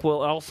 John Beck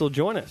will also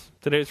join us.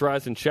 Today's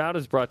Rise and Shout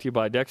is brought to you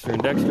by Dexter &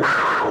 Dexter.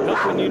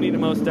 Help when you need it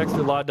most,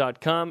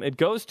 DexterLaw.com. It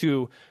goes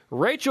to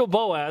Rachel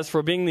Boaz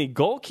for being the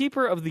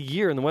Goalkeeper of the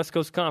Year in the West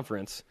Coast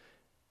Conference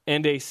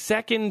and a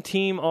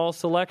second-team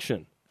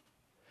All-Selection.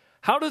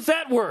 How does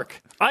that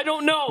work? I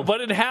don't know,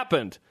 but it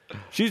happened.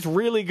 She's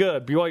really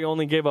good. BYU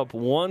only gave up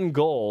 1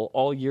 goal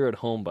all year at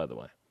home, by the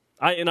way.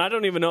 I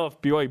don't even know if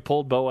BYU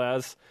pulled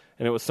Boaz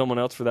and it was someone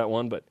else for that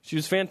one, but she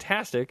was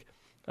fantastic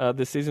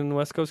this season in the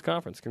West Coast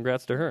Conference.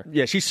 Congrats to her.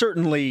 Yeah, she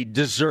certainly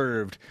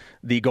deserved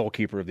the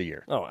Goalkeeper of the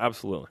Year. Oh,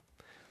 absolutely.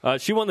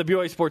 She won the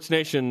BYU Sports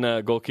Nation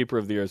Goalkeeper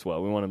of the Year as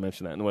well. We want to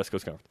mention that in the West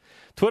Coast Conference.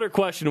 Twitter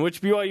question: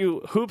 which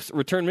BYU Hoops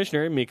return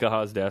missionary, Mika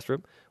Haws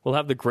Dastrup, will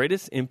have the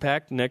greatest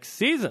impact next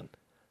season?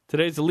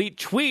 Today's elite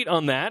tweet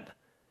on that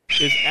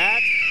is at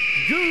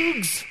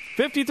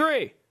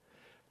Googs53.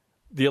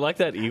 Do you like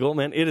that eagle,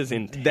 man? It is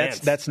intense.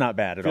 That's not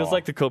bad at all. Feels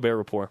like the Colbert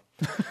Report.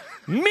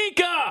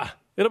 Mika!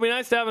 It'll be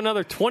nice to have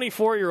another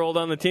 24-year-old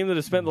on the team that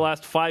has spent the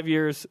last 5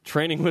 years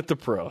training with the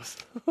pros.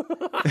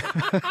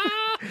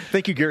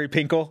 Thank you, Gary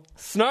Pinkel.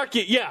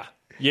 Snarky,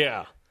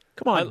 yeah.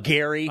 Come on,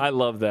 Gary. I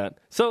love that.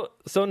 So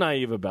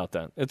naive about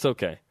that. It's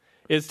okay.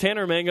 Is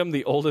Tanner Mangum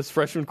the oldest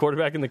freshman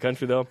quarterback in the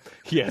country, though?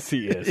 Yes,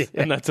 he is,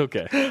 and that's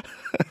okay.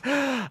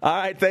 All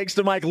right, thanks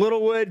to Mike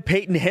Littlewood,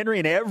 Peyton Henry,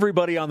 and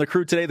everybody on the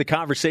crew today. The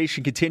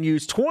conversation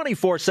continues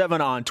 24/7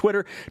 on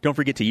Twitter. Don't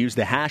forget to use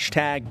the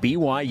hashtag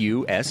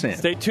BYUSN.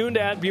 Stay tuned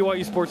to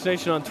 @BYU Sports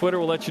Nation on Twitter.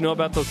 We'll let you know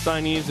about those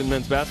signees in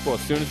men's basketball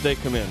as soon as they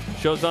come in.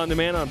 Shows on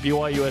demand on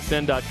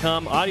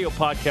BYUSN.com, audio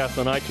podcast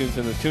on iTunes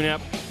and the Tune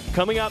app.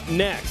 Coming up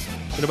next,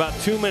 in about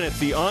 2 minutes,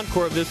 the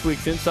encore of this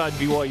week's Inside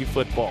BYU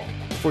Football.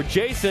 For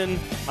Jason,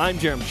 I'm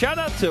Jeremy. Shout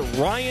out to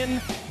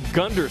Ryan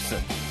Gunderson.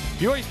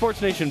 BYU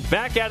Sports Nation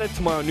back at it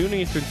tomorrow, noon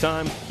Eastern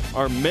Time.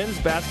 Our men's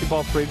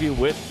basketball preview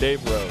with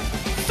Dave Rose.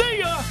 See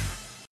ya!